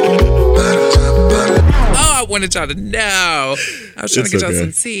 Oh, I wanted y'all to know. I was trying It's to get y'all okay.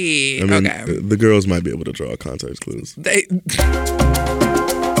 some tea. I mean, Okay. the girls might be able to draw context clues. They.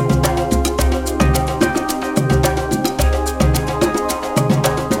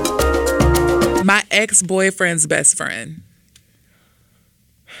 My ex-boyfriend's best friend.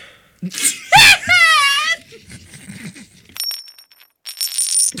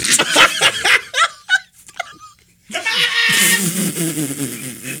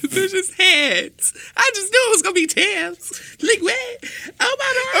 They're just heads. I just knew it was gonna be tails. Like what? Oh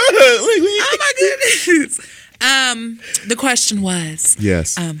my god! Oh my goodness! The question was.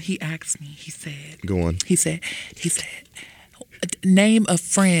 Yes. He asked me. He said. Go on. He said. Name a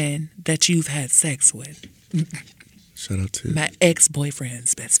friend that you've had sex with. Shout out to My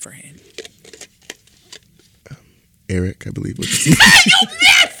ex-boyfriend's best friend. Eric, I believe. Was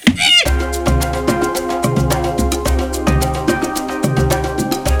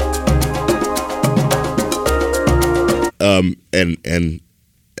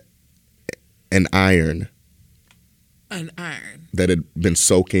an iron An iron. that had been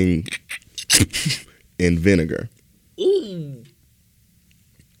soaking in vinegar Ooh.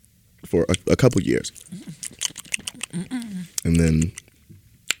 for a couple years. and then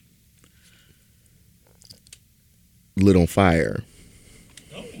lit on fire.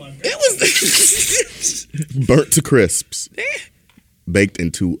 It was Burnt to crisps. Baked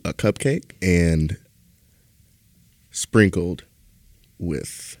into a cupcake and sprinkled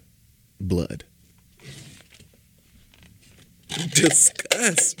with blood.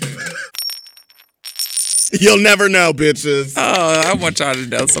 disgusting. You'll never know, bitches. Oh, I want y'all to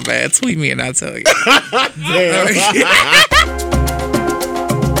know so bad. Tweet me and I'll tell you.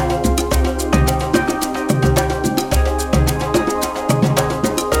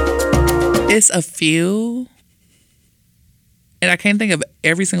 It's a few, and I can't think of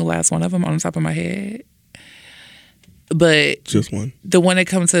every single last one of them on the top of my head. But Just one. the one that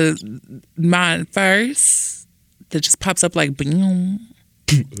comes to mind first, that just pops up like boom,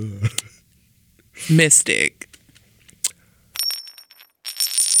 Mystic.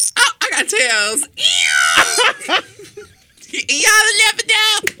 Oh, I got tails. Y'all never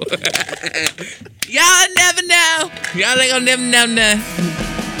know. Y'all never know. Y'all ain't gonna never know nothing.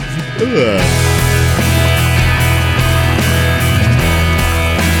 Ugh.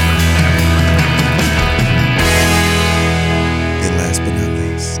 And last but not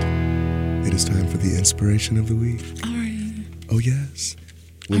least, it is time for the inspiration of the week. All right. Oh, yes.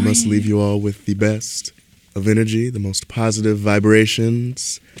 We must leave you all with the best of energy, the most positive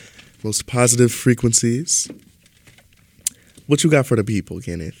vibrations, most positive frequencies. What you got for the people,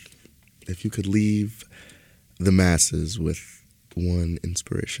 Kenneth? If you could leave the masses with one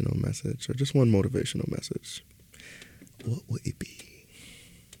inspirational message or just one motivational message, what would it be?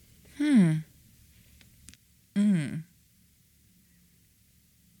 I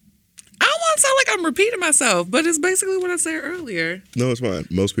don't want to sound like I'm repeating myself, but it's basically what I said earlier. No, it's fine.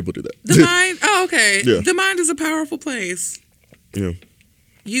 Most people do that. The mind, oh, okay. Yeah. The mind is a powerful place. Yeah.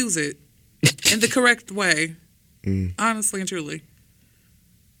 Use it in the correct way. Mm. Honestly and truly.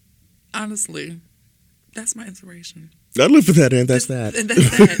 Honestly. That's my inspiration. I live for that, and that's that. And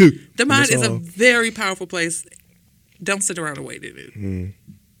that's that. The mind That's is a all. very powerful place. Don't sit around and wait in it.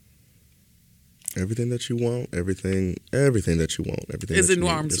 Everything that you want, everything that you want, everything Is that in you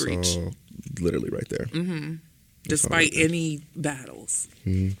need, arm's it's reach. all literally right there. Despite any battles.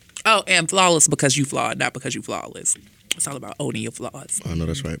 Mm-hmm. Oh, and flawless because you flawed, not because you flawless. It's all about owning your flaws. I know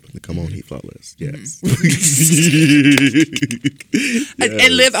that's right, but come on, he flawless. Yes.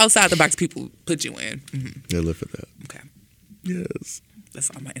 And live outside the box people put you in. Yeah, live for that. Okay. Yes. That's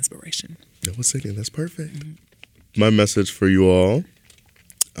all my inspiration. That was singing. That's perfect. My message for you all,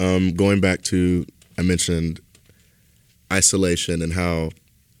 going back to, I mentioned isolation and how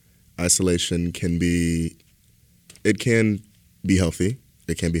isolation can be healthy.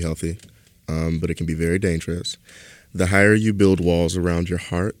 It can be healthy, but it can be very dangerous. The higher you build walls around your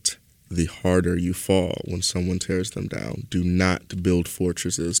heart, the harder you fall when someone tears them down. Do not build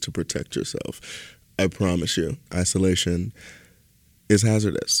fortresses to protect yourself. I promise you, isolation is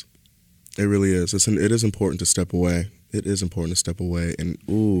hazardous. It really is. It is important to step away. It is important to step away and,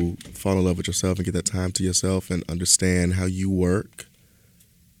 fall in love with yourself and get that time to yourself and understand how you work.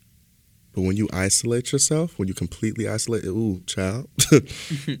 But when you isolate yourself, when you completely isolate, child,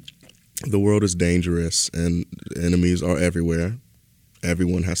 the world is dangerous and enemies are everywhere.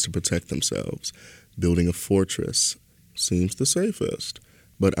 Everyone has to protect themselves. Building a fortress seems the safest,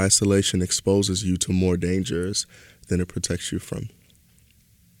 but isolation exposes you to more dangers than it protects you from.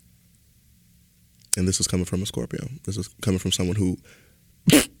 And this is coming from a Scorpio. This is coming from someone who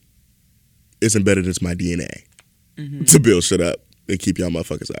is embedded into my DNA to build shit up and keep y'all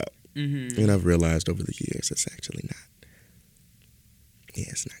motherfuckers out. And I've realized over the years it's actually not. Yeah,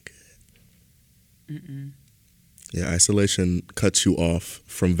 it's not good. Yeah, isolation cuts you off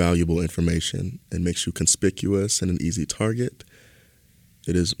from valuable information and makes you conspicuous and an easy target.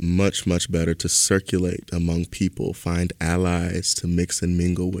 It is much, much better to circulate among people, find allies to mix and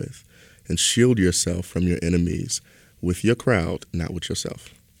mingle with, and shield yourself from your enemies with your crowd, not with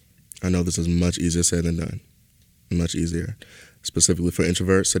yourself. I know this is much easier said than done. Much easier. Specifically for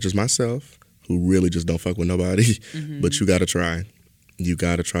introverts such as myself, who really just don't fuck with nobody. But you gotta try. You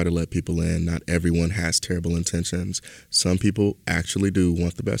gotta try to let people in. Not everyone has terrible intentions. Some people actually do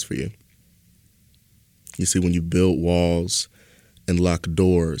want the best for you. You see, when you build walls and lock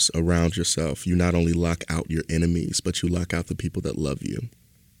doors around yourself, you not only lock out your enemies, but you lock out the people that love you.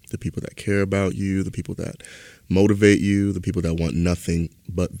 The people that care about you, the people that motivate you, the people that want nothing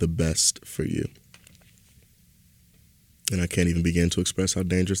but the best for you. And I can't even begin to express how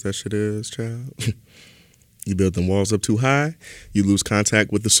dangerous that shit is, child. You build them walls up too high, you lose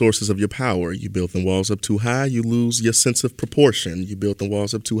contact with the sources of your power. You build them walls up too high, you lose your sense of proportion. You build them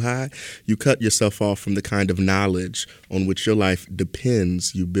walls up too high, you cut yourself off from the kind of knowledge on which your life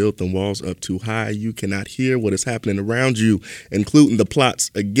depends. You build them walls up too high, you cannot hear what is happening around you, including the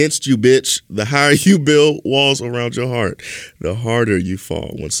plots against you, bitch. The higher you build walls around your heart, the harder you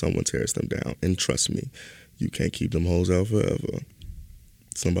fall when someone tears them down. And trust me, you can't keep them hoes out forever.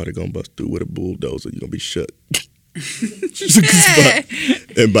 Somebody gonna bust through with a bulldozer. You're gonna be shook.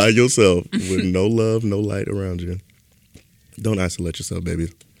 And by yourself with no love, no light around you. Don't isolate yourself,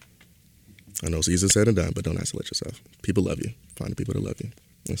 baby. I know it's easier said than done, but don't isolate yourself. People love you. Find the people that love you.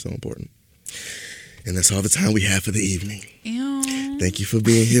 That's so important. And that's all the time we have for the evening. Ew. Thank you for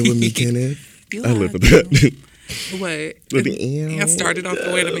being here with me, Kenneth. You I live with that. What? I started off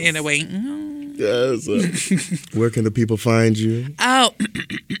the way to end the way. Yes. Where can the people find you? Oh,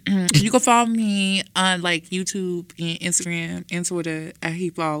 you can follow me on like YouTube and Instagram and Twitter at He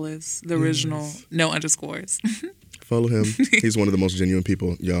Flawless, the original, no underscores. Follow him. He's one of the most genuine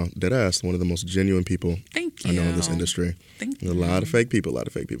people, y'all. Dead ass, one of the most genuine people Thank you. I know in this industry. Thank There's you. a lot of fake people,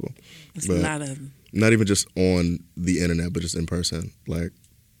 There's But a lot of them. not even just on the internet, but just in person. Like,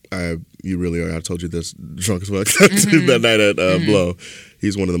 you really are. I told you this drunk as fuck that night at Blow.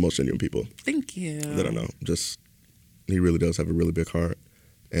 He's one of the most genuine people Thank you. that I know. Just, he really does have a really big heart.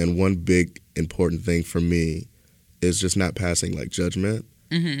 And one big important thing for me is just not passing like judgment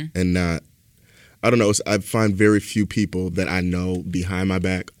and not, I don't know, I find very few people that I know behind my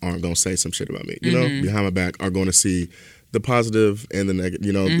back aren't going to say some shit about me. You know, behind my back are going to see the positive and the negative,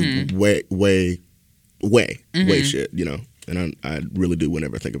 you know, way shit, you know. And I really do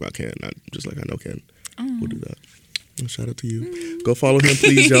whenever I think about Ken. I just like, I know Ken will do that. Well, shout out to you. Go follow him,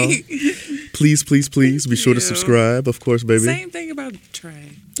 please, y'all. Please, please, please. Be sure to subscribe, of course, baby. Same thing about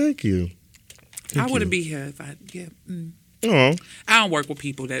Trey. Thank you. I wouldn't be here if I, Oh, I don't work with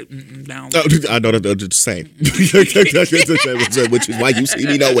people that, don't. I know that's the same. Which is why you see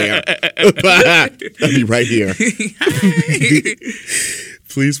me nowhere. I'll be right here.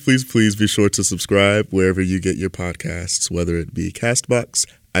 Please, please, please be sure to subscribe wherever you get your podcasts, whether it be CastBox,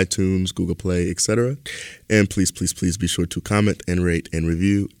 iTunes, Google Play, etc. And please, please, please be sure to comment and rate and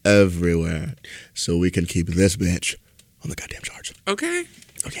review everywhere so we can keep this bitch on the goddamn charge. Okay.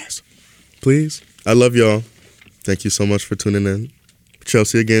 Oh, yes. Please. I love y'all. Thank you so much for tuning in.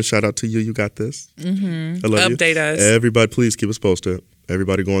 Chelsea, again, shout out to you. You got this. I love you. Update us. Everybody, please keep us posted.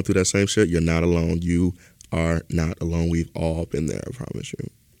 Everybody going through that same shit, you're not alone. You are not alone. We've all been there, I promise you.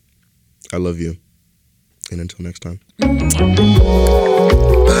 I love you. And until next time.